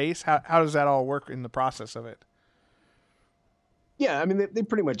punched in the face. How does that all work in the process of it? Yeah, I mean, they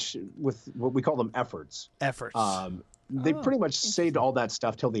pretty much, with what we call them efforts, they pretty much saved all that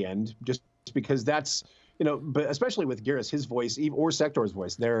stuff till the end, just because that's, but especially with Geras, his voice, or Sector's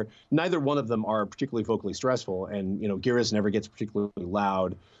voice, neither one of them are particularly vocally stressful. And, Geras never gets particularly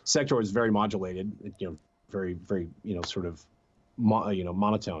loud. Sector is very modulated, very, very, sort of,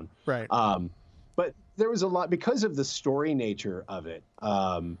 monotone. Right. But there was a lot, because of the story nature of it,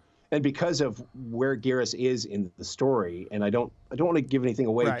 and because of where Geras is in the story, and I don't want to give anything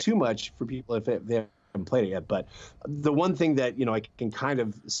away too much for people if they haven't played it yet. But the one thing that I can kind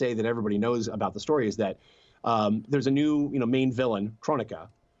of say that everybody knows about the story is that there's a new main villain, Kronika,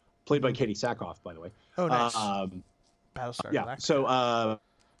 played by Katie Sackhoff, by the way. Oh, nice. Battlestar Yeah. Galactica. So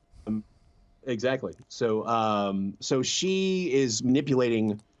exactly. So she is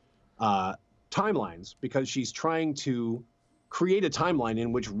manipulating timelines because she's trying to create a timeline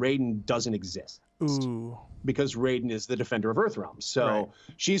in which Raiden doesn't exist. Ooh. Because Raiden is the defender of Earthrealm. So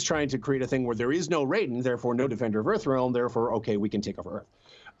she's trying to create a thing where there is no Raiden, therefore no defender of Earthrealm, therefore, okay, we can take over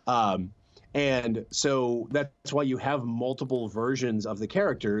Earth. And so that's why you have multiple versions of the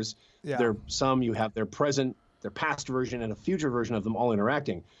characters. Yeah. You have their present, their past version, and a future version of them all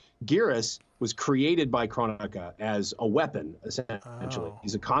interacting. Geras was created by Kronika as a weapon, essentially. Oh.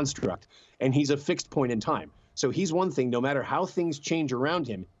 He's a construct, and he's a fixed point in time. So he's one thing, no matter how things change around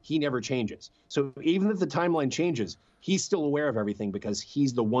him, he never changes. So even if the timeline changes, he's still aware of everything because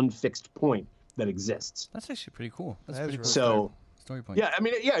he's the one fixed point that exists. That's actually pretty cool. That's That is pretty really cool. So, Story point. yeah, I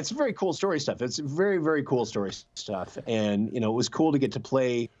mean, yeah, it's very cool story stuff. It's very, very cool story stuff. And, it was cool to get to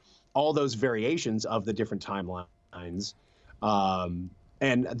play all those variations of the different timelines.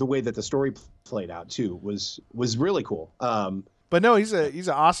 And the way that the story played out, too, was really cool. But no, he's an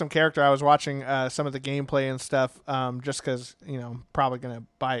awesome character. I was watching some of the gameplay and stuff, just because I'm probably gonna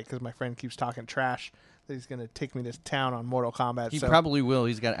buy it because my friend keeps talking trash that he's gonna take me to town on Mortal Kombat. He so. probably will.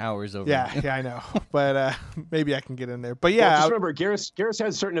 He's got hours over. Yeah, it. yeah, I know. But maybe I can get in there. But yeah, Well, just remember, Geras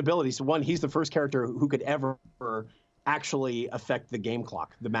has certain abilities. One, he's the first character who could ever actually affect the game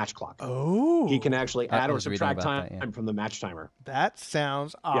clock, the match clock. Oh, He can actually I add or was reading subtract about time that, yeah. from the match timer. that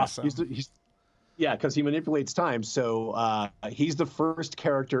sounds awesome. Yeah, because he manipulates time. So he's the first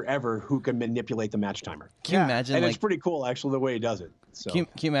character ever who can manipulate the match timer. Can you Yeah. imagine? And like, it's pretty cool, actually, the way he does it. So. can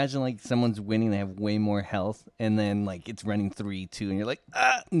you imagine like someone's winning, they have way more health, and then like it's running 3-2, and you're like,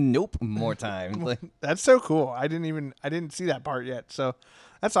 nope, more time. Like, That's so cool. I didn't see that part yet. So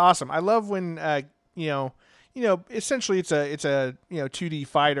that's awesome. I love when essentially it's a 2D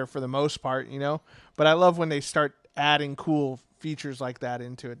fighter for the most part, but I love when they start adding cool features like that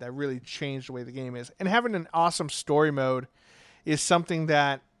into it that really change the way the game is. And having an awesome story mode is something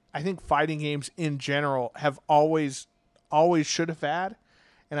that I think fighting games in general have always should have had.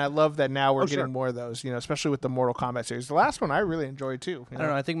 And I love that now we're getting sure. more of those, especially with the Mortal Kombat series. The last one I really enjoyed too. I don't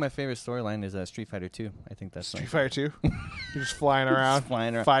know. I think my favorite storyline is Street Fighter 2. I think that's Street Fighter 2. You're just flying around,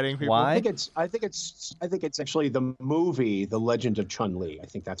 fighting people. Why? I think it's actually the movie, The Legend of Chun-Li. I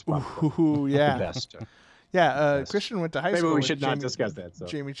think that's probably yeah. the best. Yeah, Christian went to high school. Maybe we with should not discuss that. So.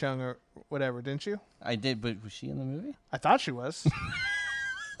 Jamie Chung or whatever, didn't you? I did, but was she in the movie? I thought she was.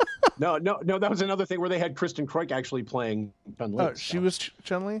 No. That was another thing where they had Kristen Kreuk actually playing Chun-Li. Oh, she was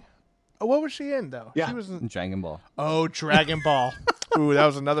Chun-Li? Oh, what was she in though? Yeah. She was in Dragon Ball. Oh, Dragon Ball. Ooh, that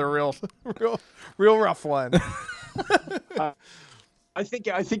was another real rough one. I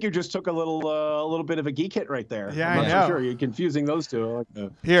think you just took a little bit of a geek hit right there. Yeah, I'm I not know. so sure. You're confusing those two.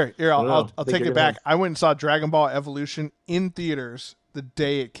 Here, I'll I think take you're it back. gonna- I went and saw Dragon Ball Evolution in theaters the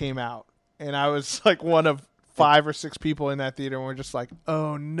day it came out, and I was like one of 5 or 6 people in that theater, and we're just like,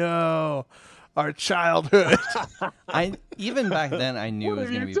 "Oh no, our childhood." Even back then I knew it was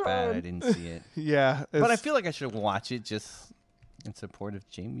have going to you be bad. done? I didn't see it. Yeah, But I feel like I should watch it just in support of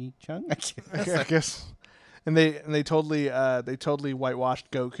Jamie Chung. I guess. And they totally whitewashed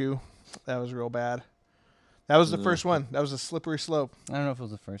Goku. That was real bad. That was the first one. That was a slippery slope. I don't know if it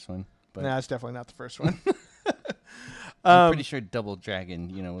was the first one, but No, it's definitely not the first one. I'm pretty sure Double Dragon,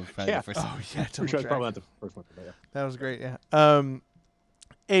 was probably Yeah. the first one. Oh yeah, I'm sure it's probably not the first one. But yeah. that was great. Yeah.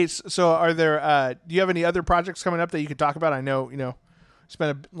 Ace. So, are there? Do you have any other projects coming up that you could talk about? I know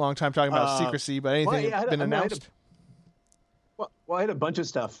spent a long time talking about secrecy, but anything been announced? Well, I had a bunch of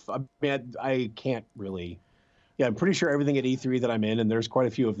stuff. I mean, I can't really. Yeah, I'm pretty sure everything at E3 that I'm in, and there's quite a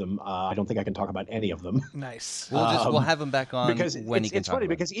few of them. I don't think I can talk about any of them. Nice. We'll have him back on because when he can it's talk funny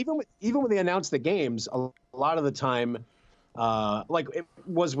about because even when they announce the games, a lot of the time, like it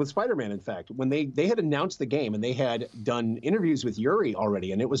was with Spider-Man. In fact, when they had announced the game and they had done interviews with Yuri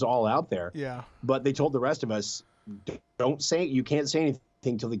already, and it was all out there. Yeah. But they told the rest of us, you can't say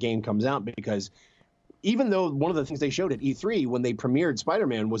anything till the game comes out, because even though one of the things they showed at E3 when they premiered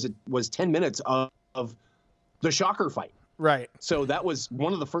Spider-Man was 10 minutes of the Shocker fight. Right. So that was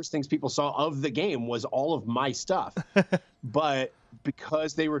one of the first things people saw of the game was all of my stuff. But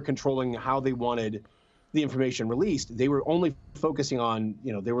because they were controlling how they wanted the information released, they were only focusing on,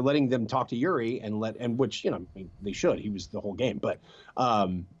 they were letting them talk to Yuri and which, I mean, they should. He was the whole game. But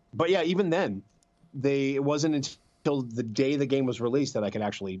yeah, even then, it wasn't until the day the game was released that I could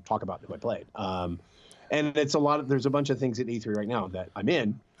actually talk about who I played. And there's a bunch of things at E3 right now that I'm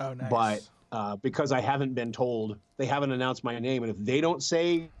in. Oh, nice. But because I haven't been told, they haven't announced my name, and if they don't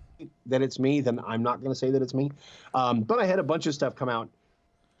say that it's me, then I'm not going to say that it's me. But I had a bunch of stuff come out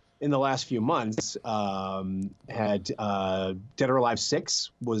in the last few months. Had Dead or Alive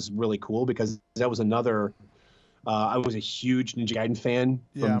 6 was really cool because that was another. I was a huge Ninja Gaiden fan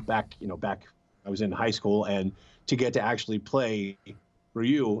from back I was in high school, and to get to actually play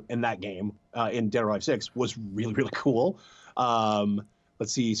Ryu in that game in Dead or Alive 6 was really, really cool.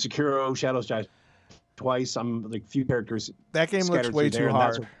 Let's see, Sekiro, Shadows Die Twice. I'm like few characters. That game looks way too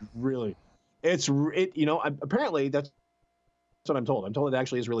hard. Really, apparently that's what I'm told. I'm told it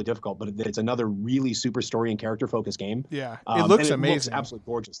actually is really difficult, but it's another really super story and character focused game. Yeah, it looks and amazing. Looks absolutely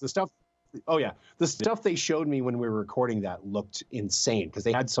gorgeous. The stuff they showed me when we were recording that looked insane because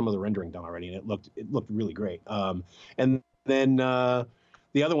they had some of the rendering done already, and it looked really great. And then the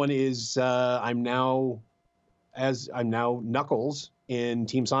other one is I'm now Knuckles in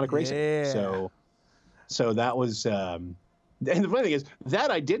Team Sonic Racing. Yeah. So that was and the funny thing is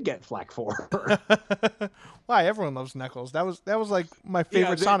that I did get flack for. Why? Everyone loves Knuckles. That was like my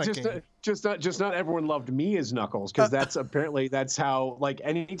favorite Sonic game. Just not everyone loved me as Knuckles, because that's how, like,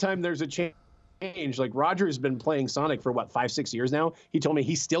 anytime there's a change, like Roger has been playing Sonic for 5-6 years now. He told me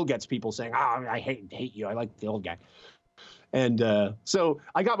he still gets people saying, I hate you. I like the old guy. And so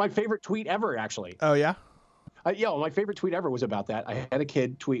I got my favorite tweet ever, actually. Oh yeah? My favorite tweet ever was about that. I had a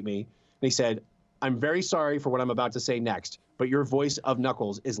kid tweet me, and he said, "I'm very sorry for what I'm about to say next, but your voice of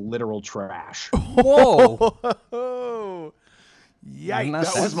Knuckles is literal trash." Whoa!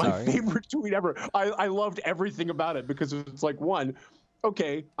 Yikes! That was my favorite tweet ever. I loved everything about it because it's like, one,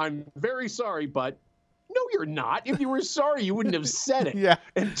 okay, I'm very sorry, but no, you're not. If you were sorry, you wouldn't have said it. Yeah.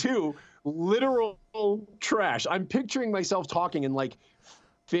 And two, literal trash. I'm picturing myself talking in like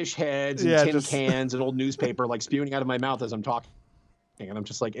fish heads and tin cans and old newspaper like spewing out of my mouth as I'm talking. And I'm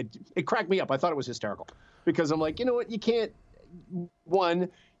just like, it cracked me up. I thought it was hysterical because I'm like, you know what? You can't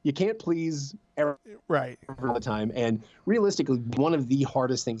please right all the time. And realistically, one of the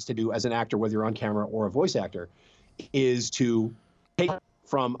hardest things to do as an actor, whether you're on camera or a voice actor, is to take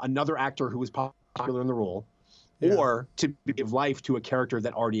from another actor who was popular in the role or to give life to a character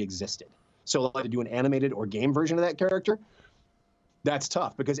that already existed. So to do an animated or game version of that character, That's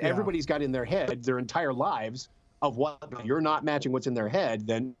tough because everybody's got in their head their entire lives of what you're not matching what's in their head,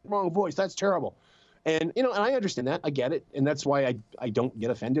 then wrong voice. That's terrible. And, and I understand that. I get it. And that's why I don't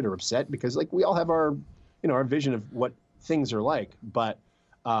get offended or upset because like we all have our, our vision of what things are like. But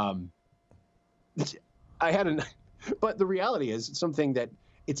but the reality is something that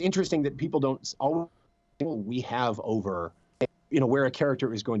it's interesting that people don't always we have over, where a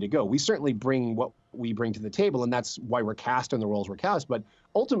character is going to go. We certainly bring what we bring to the table, and that's why we're cast in the roles we're cast. But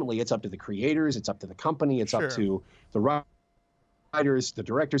ultimately, it's up to the creators, it's up to the company, it's up to the writers, the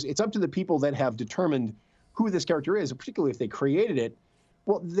directors. It's up to the people that have determined who this character is, particularly if they created it.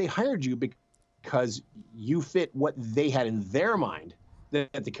 Well, they hired you because you fit what they had in their mind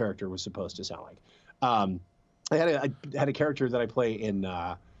that the character was supposed to sound like. I had a character that I play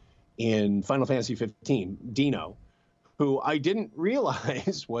in Final Fantasy 15, Dino, who I didn't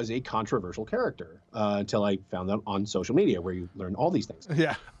realize was a controversial character until I found out on social media where you learn all these things.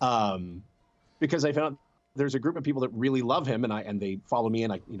 Yeah. Because I found out there's a group of people that really love him and they follow me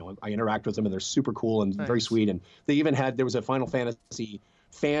and I interact with them and they're super cool and very sweet. And they even there was a Final Fantasy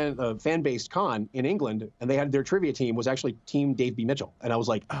fan-based con in England, and they had their trivia team was actually Team Dave B. Mitchell. And I was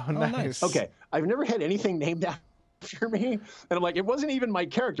like, oh, nice. Okay, I've never had anything named after me. And I'm like, it wasn't even my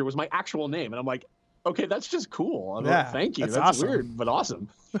character, it was my actual name. And I'm like, okay, that's just cool. I'm like, thank you. That's awesome. Weird, but awesome.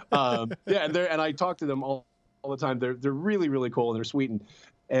 And I talk to them all the time. They're really, really cool and they're sweet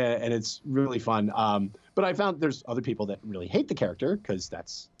and it's really fun. But I found there's other people that really hate the character because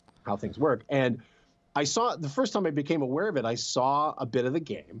that's how things work. And I saw the first time I became aware of it, I saw a bit of the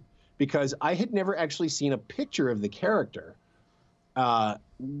game because I had never actually seen a picture of the character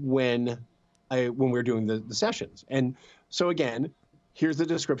when we were doing the sessions. And so again, here's the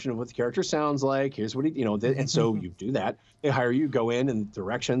description of what the character sounds like. Here's what he, and so you do that. They hire you, go in and the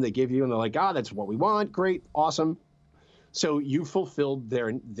direction they give you, and they're like, that's what we want. Great, awesome. So you fulfilled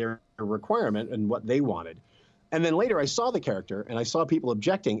their requirement and what they wanted. And then later I saw the character and I saw people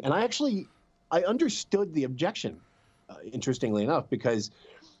objecting, and I understood the objection, interestingly enough, because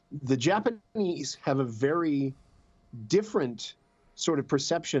the Japanese have a very different sort of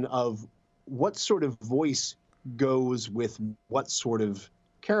perception of what sort of voice goes with what sort of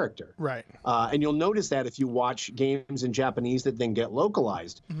character. Right. And you'll notice that if you watch games in Japanese that then get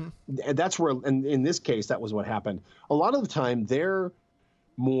localized. And that's where, and in this case, that was what happened. A lot of the time, they're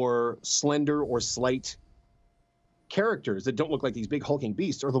more slender or slight characters that don't look like these big hulking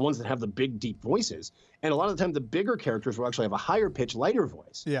beasts are the ones that have the big, deep voices. And a lot of the time, the bigger characters will actually have a higher pitch, lighter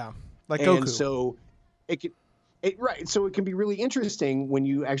voice. Yeah, like Goku. And so so it can be really interesting when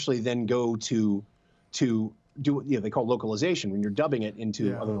you actually then go to do they call localization when you're dubbing it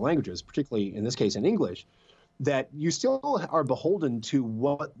into other languages, particularly in this case in English, that you still are beholden to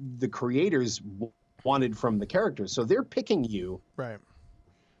what the creators wanted from the characters. So they're picking you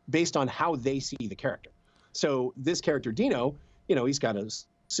based on how they see the character. So this character Dino, he's got a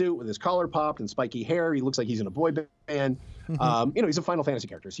suit with his collar popped and spiky hair. He looks like he's in a boy band. He's a Final Fantasy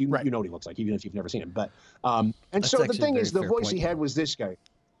character, so you know what he looks like, even if you've never seen him. But and so the thing is, the voice he had was this guy.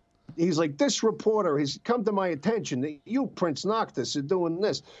 He's like, this reporter has come to my attention that you, Prince Noctis, are doing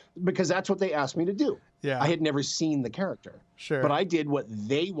this, because that's what they asked me to do. Yeah. I had never seen the character, but I did what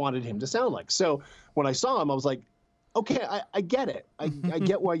they wanted him to sound like. So when I saw him, I was like, okay, I get it. I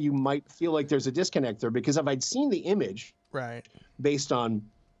get why you might feel like there's a disconnect there, because if I'd seen the image based on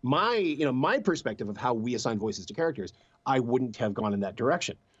my perspective of how we assign voices to characters, I wouldn't have gone in that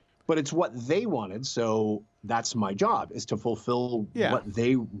direction. But it's what they wanted, so that's my job, is to fulfill what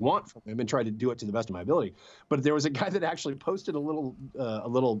they want from him and try to do it to the best of my ability. But there was a guy that actually posted a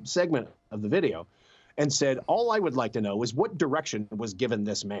little segment of the video and said, all I would like to know is what direction was given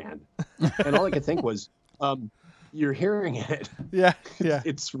this man. And all I could think was, you're hearing it. Yeah.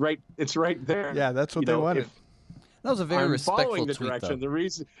 It's right there. Yeah, that's what they wanted. That was a very respectful following the tweet, direction.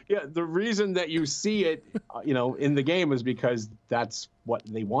 Though. The reason that you see it, in the game is because that's what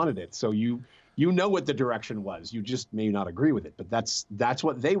they wanted it. So you know what the direction was. You just may not agree with it, but that's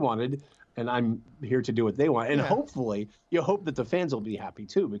what they wanted, and I'm here to do what they want. And hopefully, you hope that the fans will be happy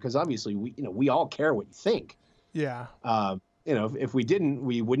too, because obviously we all care what you think. Yeah. If we didn't,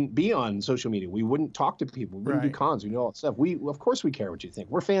 we wouldn't be on social media. We wouldn't talk to people. We wouldn't do cons. We know all that stuff. Of course we care what you think.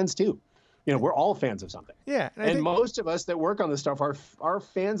 We're fans too. We're all fans of something. Yeah. And most of us that work on this stuff are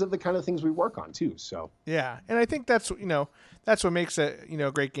fans of the kind of things we work on too. So. Yeah. And I think that's what makes a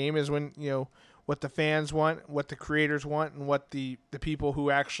great game is when, what the fans want, what the creators want, and what the people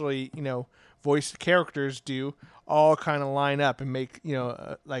who actually, voice the characters do all kind of line up and make,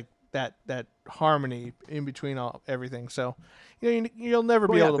 like that harmony in between everything. So, you'll never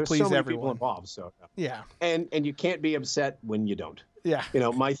be able to please everyone. People involved, so yeah. And you can't be upset when you don't. Yeah.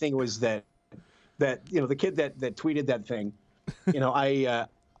 My thing was that the kid that tweeted that thing, I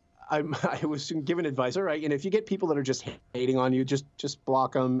was given advice. All right, if you get people that are just hating on you, just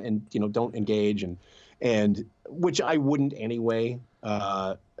block them and don't engage, and which I wouldn't anyway.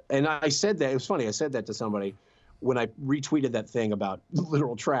 And I said that, it was funny. I said that to somebody when I retweeted that thing about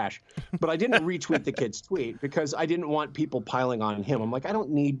literal trash, but I didn't retweet the kid's tweet because I didn't want people piling on him. I'm like, I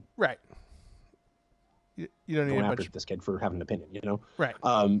don't need right. You don't need going a after bunch. this kid for having an opinion, Right.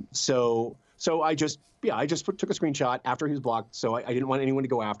 So I just took a screenshot after he was blocked. So I didn't want anyone to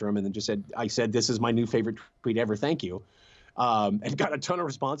go after him, and then just said, this is my new favorite tweet ever. Thank you. And got a ton of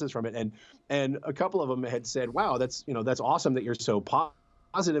responses from it. And a couple of them had said, wow, that's awesome that you're so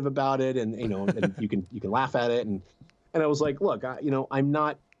positive about it. And, and you can laugh at it. And I was like, look, I'm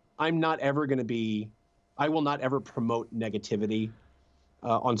not ever going to be, I will not ever promote negativity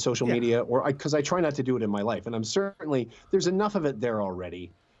on social media, because I try not to do it in my life. And I'm certainly, there's enough of it there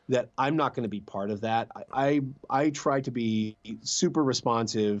already that I'm not going to be part of that. I try to be super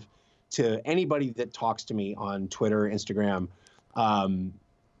responsive to anybody that talks to me on Twitter, Instagram,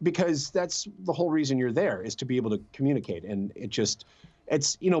 because that's the whole reason you're there, is to be able to communicate. And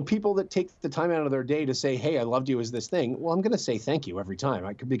it's people that take the time out of their day to say, hey, I loved you as this thing. Well, I'm going to say thank you every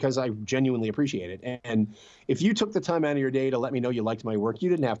time because I genuinely appreciate it. And if you took the time out of your day to let me know you liked my work, you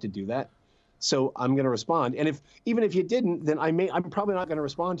didn't have to do that. So I'm going to respond. And even if you didn't, then I'm probably not going to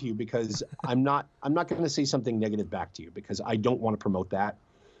respond to you, because I'm not going to say something negative back to you, because I don't want to promote that.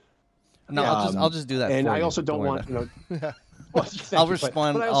 No, I'll just do that. And for I you. also don't want, well, I'll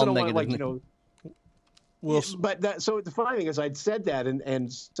respond but I also all don't negative. want, so the funny thing is, I'd said that,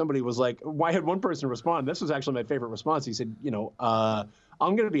 and somebody was like, why had one person respond? This was actually my favorite response. He said, I'm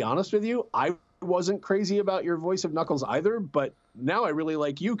going to be honest with you. I wasn't crazy about your voice of Knuckles either, but now I really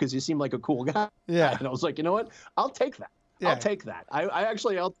like you because you seem like a cool guy. Yeah. And I was like, you know what? I'll take that. Yeah. I'll take that. I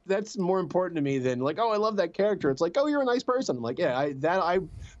actually, that's more important to me than like, oh, I love that character. It's like, oh, you're a nice person. I'm like, yeah,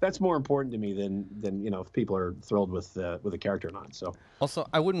 that's more important to me than if people are thrilled with the character or not. So Also,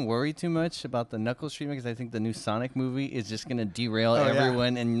 I wouldn't worry too much about the Knuckles treatment, because I think the new Sonic movie is just gonna derail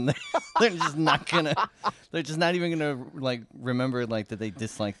everyone, and they're just not even gonna like remember like that they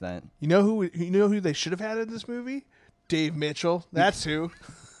dislike that. You know who they should have had in this movie? Dave Mitchell. That's who.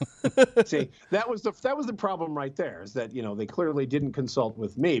 See, that was the problem right there, is that they clearly didn't consult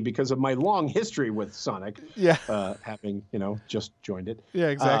with me because of my long history with Sonic. Yeah. Having just joined it. Yeah,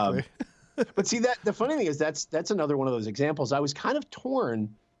 exactly. But see, that the funny thing is that's another one of those examples. I was kind of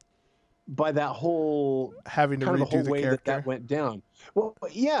torn by that whole having to kind of redo the whole the way character. that went down. Well,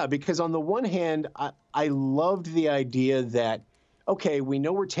 yeah, because on the one hand, I loved the idea that, okay, we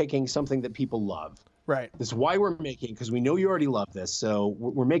know we're taking something that people love. Right. This is why we're making, because we know you already love this. So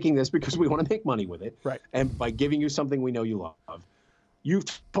we're making this because we want to make money with it. Right. And by giving you something we know you love. You've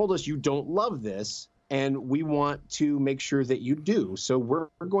told us you don't love this, and we want to make sure that you do. So we're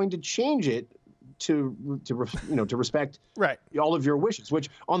going to change it to respect Right. all of your wishes, which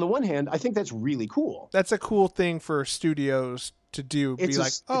on the one hand, I think that's really cool. That's a cool thing for studios to do.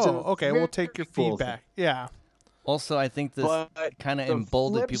 Okay, we'll take your cool feedback. Yeah. Also, I think this But kind of the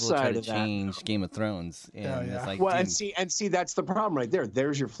emboldened flip people to try side to of that- change Game of Thrones. And yeah. it's like, Well, dude, and see, that's the problem right there.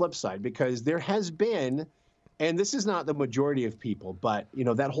 There's your flip side, because there has been, and this is not the majority of people, but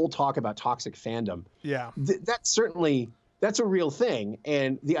that whole talk about toxic fandom, Yeah. that's a real thing.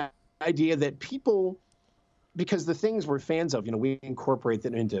 And the idea that people, because the things we're fans of, we incorporate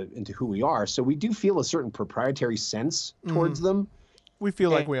them into who we are. So we do feel a certain proprietary sense towards them. We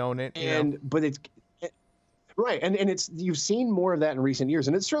feel like we own it. But it's right. And you've seen more of that in recent years,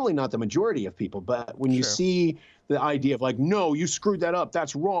 and it's certainly not the majority of people. But when you see the idea of like, no, you screwed that up,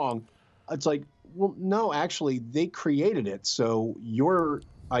 that's wrong. It's like, well, no, actually they created it. So your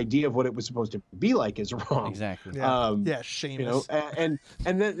idea of what it was supposed to be like is wrong. exactly. Yeah. Shameless. And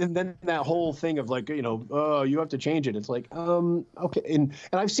then that whole thing of like, you have to change it. It's like, okay. And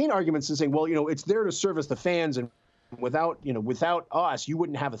I've seen arguments and saying, well, it's there to service the fans, and without us, you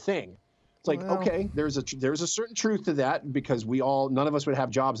wouldn't have a thing. It's like, okay, there's a certain truth to that, because none of us would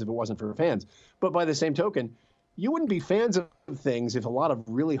have jobs if it wasn't for fans. But by the same token, you wouldn't be fans of things if a lot of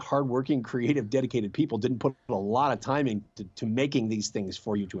really hardworking, creative, dedicated people didn't put a lot of time into making these things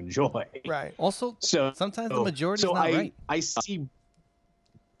for you to enjoy. Right. Also, So sometimes the majority is not right. I see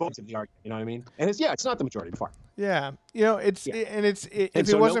both of the argument. You know what I mean? And it's not the majority, far. Yeah. If And it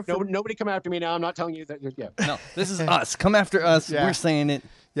so wasn't for nobody come after me now. I'm not telling you that. Yeah. No, this is us. Come after us. Yeah. We're saying it.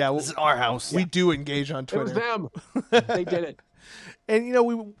 yeah, This is our house. we do engage on It was Twitter. them. They did it. And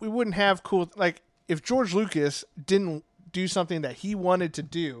we wouldn't have cool, like, if George Lucas didn't do something that he wanted to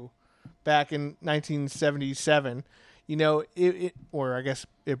do back in 1977, or I guess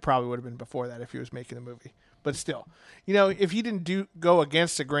it probably would have been before that if he was making the movie. But still, if he didn't go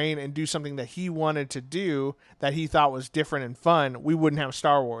against the grain and do something that he wanted to do that he thought was different and fun, we wouldn't have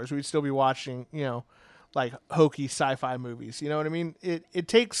Star Wars. We'd still be watching, like hokey sci-fi movies. You know what I mean? It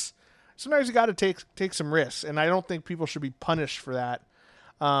takes, sometimes you got to take some risks, and I don't think people should be punished for that.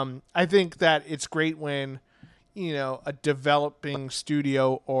 I think that it's great when, a developing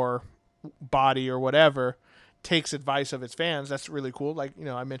studio or body or whatever takes advice of its fans. That's really cool. Like,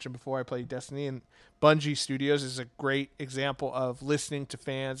 I mentioned before, I played Destiny, and Bungie Studios is a great example of listening to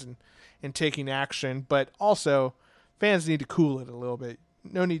fans and taking action, but also fans need to cool it a little bit.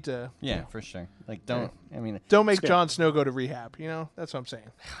 No need to. Yeah, for sure. Like, don't make Jon Snow go to rehab. That's what I'm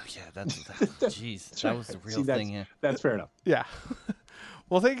saying. Yeah, jeez, that was the real thing. Yeah. That's fair enough. Yeah.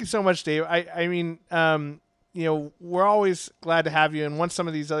 Well, thank you so much, Dave. I mean, we're always glad to have you. And once some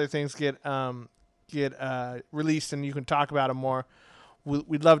of these other things get released and you can talk about them more,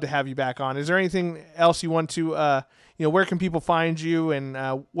 we'd love to have you back on. Is there anything else you want to, where can people find you,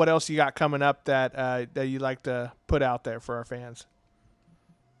 and what else you got coming up that you'd like to put out there for our fans?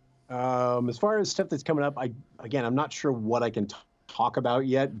 As far as stuff that's coming up, I'm not sure what I can talk about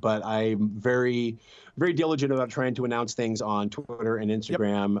yet, but I'm very, very diligent about trying to announce things on Twitter and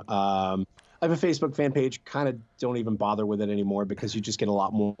Instagram. Yep. I have a Facebook fan page. Kind of don't even bother with it anymore because you just get a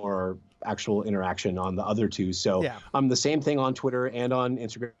lot more actual interaction on the other two. So I'm the same thing on Twitter and on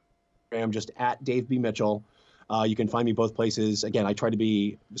Instagram, just at Dave B. Mitchell. You can find me both places. Again, I try to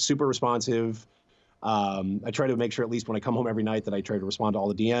be super responsive. I try to make sure, at least when I come home every night, that I try to respond to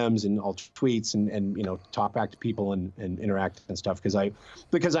all the DMs and all tweets and talk back to people and interact and stuff because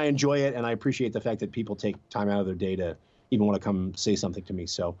I enjoy it, and I appreciate the fact that people take time out of their day to even want to come say something to me.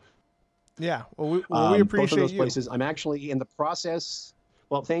 So yeah, well, we appreciate both of those you. places. I'm actually in the process.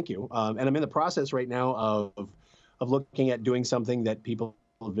 Well, thank you. And I'm in the process right now of looking at doing something that people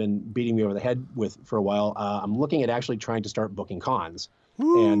have been beating me over the head with for a while. I'm looking at actually trying to start booking cons.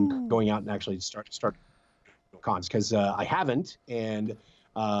 Ooh. And going out and actually start cons because I haven't, and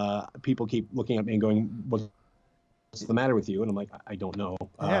people keep looking at me and going, "What's the matter with you?" And I'm like, "I don't know."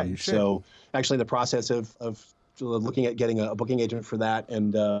 Yeah, you should. So actually, in the process of looking at getting a booking agent for that,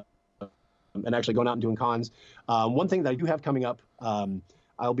 and actually going out and doing cons. One thing that I do have coming up,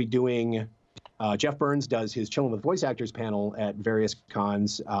 I'll be doing. Jeff Burns does his Chilling with Voice Actors panel at various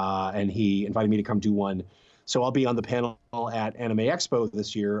cons, and he invited me to come do one. So I'll be on the panel at Anime Expo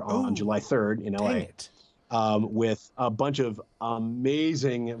this year on July 3rd in LA with a bunch of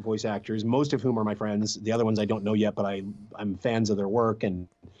amazing voice actors, most of whom are my friends. The other ones I don't know yet, but I'm fans of their work, and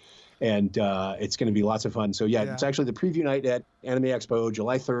it's going to be lots of fun. So yeah, it's actually the preview night at Anime Expo,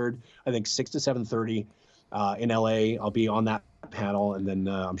 July 3rd, I think 6 to 7:30 in LA. I'll be on that panel, and then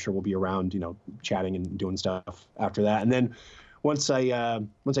I'm sure we'll be around, chatting and doing stuff after that. And then once I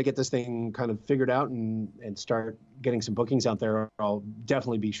get this thing kind of figured out and start getting some bookings out there, I'll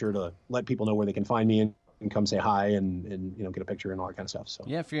definitely be sure to let people know where they can find me and come say hi and get a picture and all that kind of stuff. So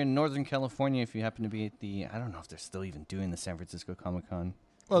yeah, if you're in Northern California, if you happen to be at I don't know if they're still even doing the San Francisco Comic-Con.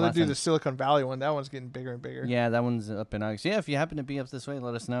 Well, they do the Silicon Valley one. That one's getting bigger and bigger. Yeah, that one's up in August. Yeah, if you happen to be up this way,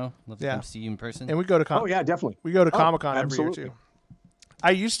 let us know. Love to come see you in person. And we go to Oh yeah, definitely. We go to Comic-Con every year too.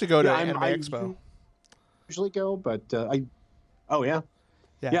 I used to go to Anime Expo. Usually go, but Oh yeah.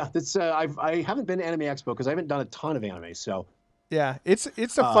 That's I haven't been to Anime Expo because I haven't done a ton of anime. So yeah, it's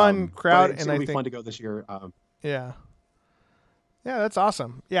a fun crowd, and I think it'll be fun to go this year. Yeah, that's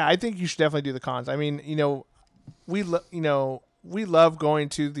awesome. Yeah, I think you should definitely do the cons. I mean, we love going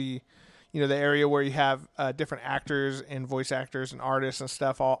to the the area where you have different actors and voice actors and artists and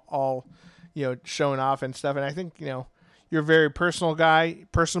stuff all showing off and stuff. And I think you're a very personable guy,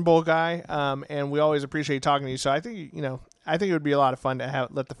 and we always appreciate talking to you. So I think it would be a lot of fun to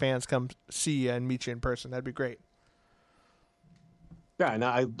let the fans come see you and meet you in person. That'd be great. Yeah, and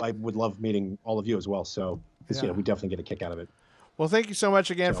I would love meeting all of you as well. So we definitely get a kick out of it. Well, thank you so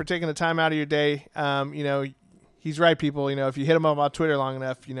much again for taking the time out of your day. He's right, people. If you hit him up on Twitter long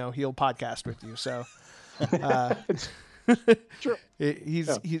enough, he'll podcast with you. So True.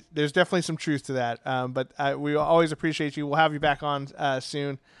 There's definitely some truth to that. But we always appreciate you. We'll have you back on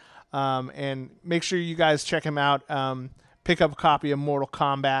soon. And make sure you guys check him out. Pick up a copy of Mortal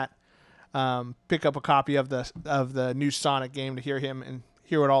Kombat. Pick up a copy of the new Sonic game to hear him and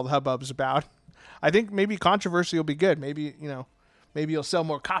hear what all the hubbub's about. I think maybe controversy will be good. Maybe you'll sell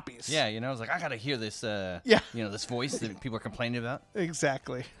more copies. Yeah, I was like, I gotta hear this. This voice that people are complaining about.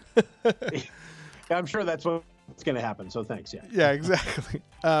 Exactly. I'm sure that's what's going to happen. So thanks. Yeah. Yeah, exactly.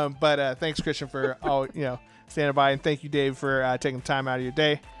 But thanks, Christian, for standing by, and thank you, Dave, for taking time out of your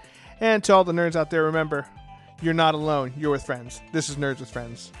day. And to all the nerds out there, remember, you're not alone. You're with friends. This is Nerds with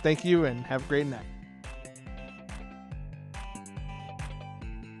Friends. Thank you, and have a great night.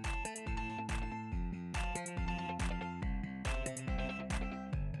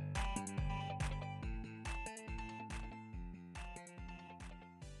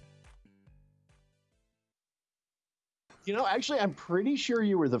 Actually, I'm pretty sure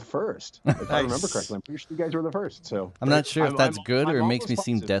you were the first. If I remember correctly, I'm pretty sure you guys were the first. So I'm not sure if that's good or it makes me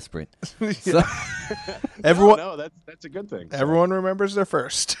seem desperate. Everyone, no, that's a good thing. So. Everyone remembers their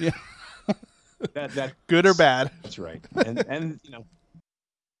first. That good or bad. That's right. And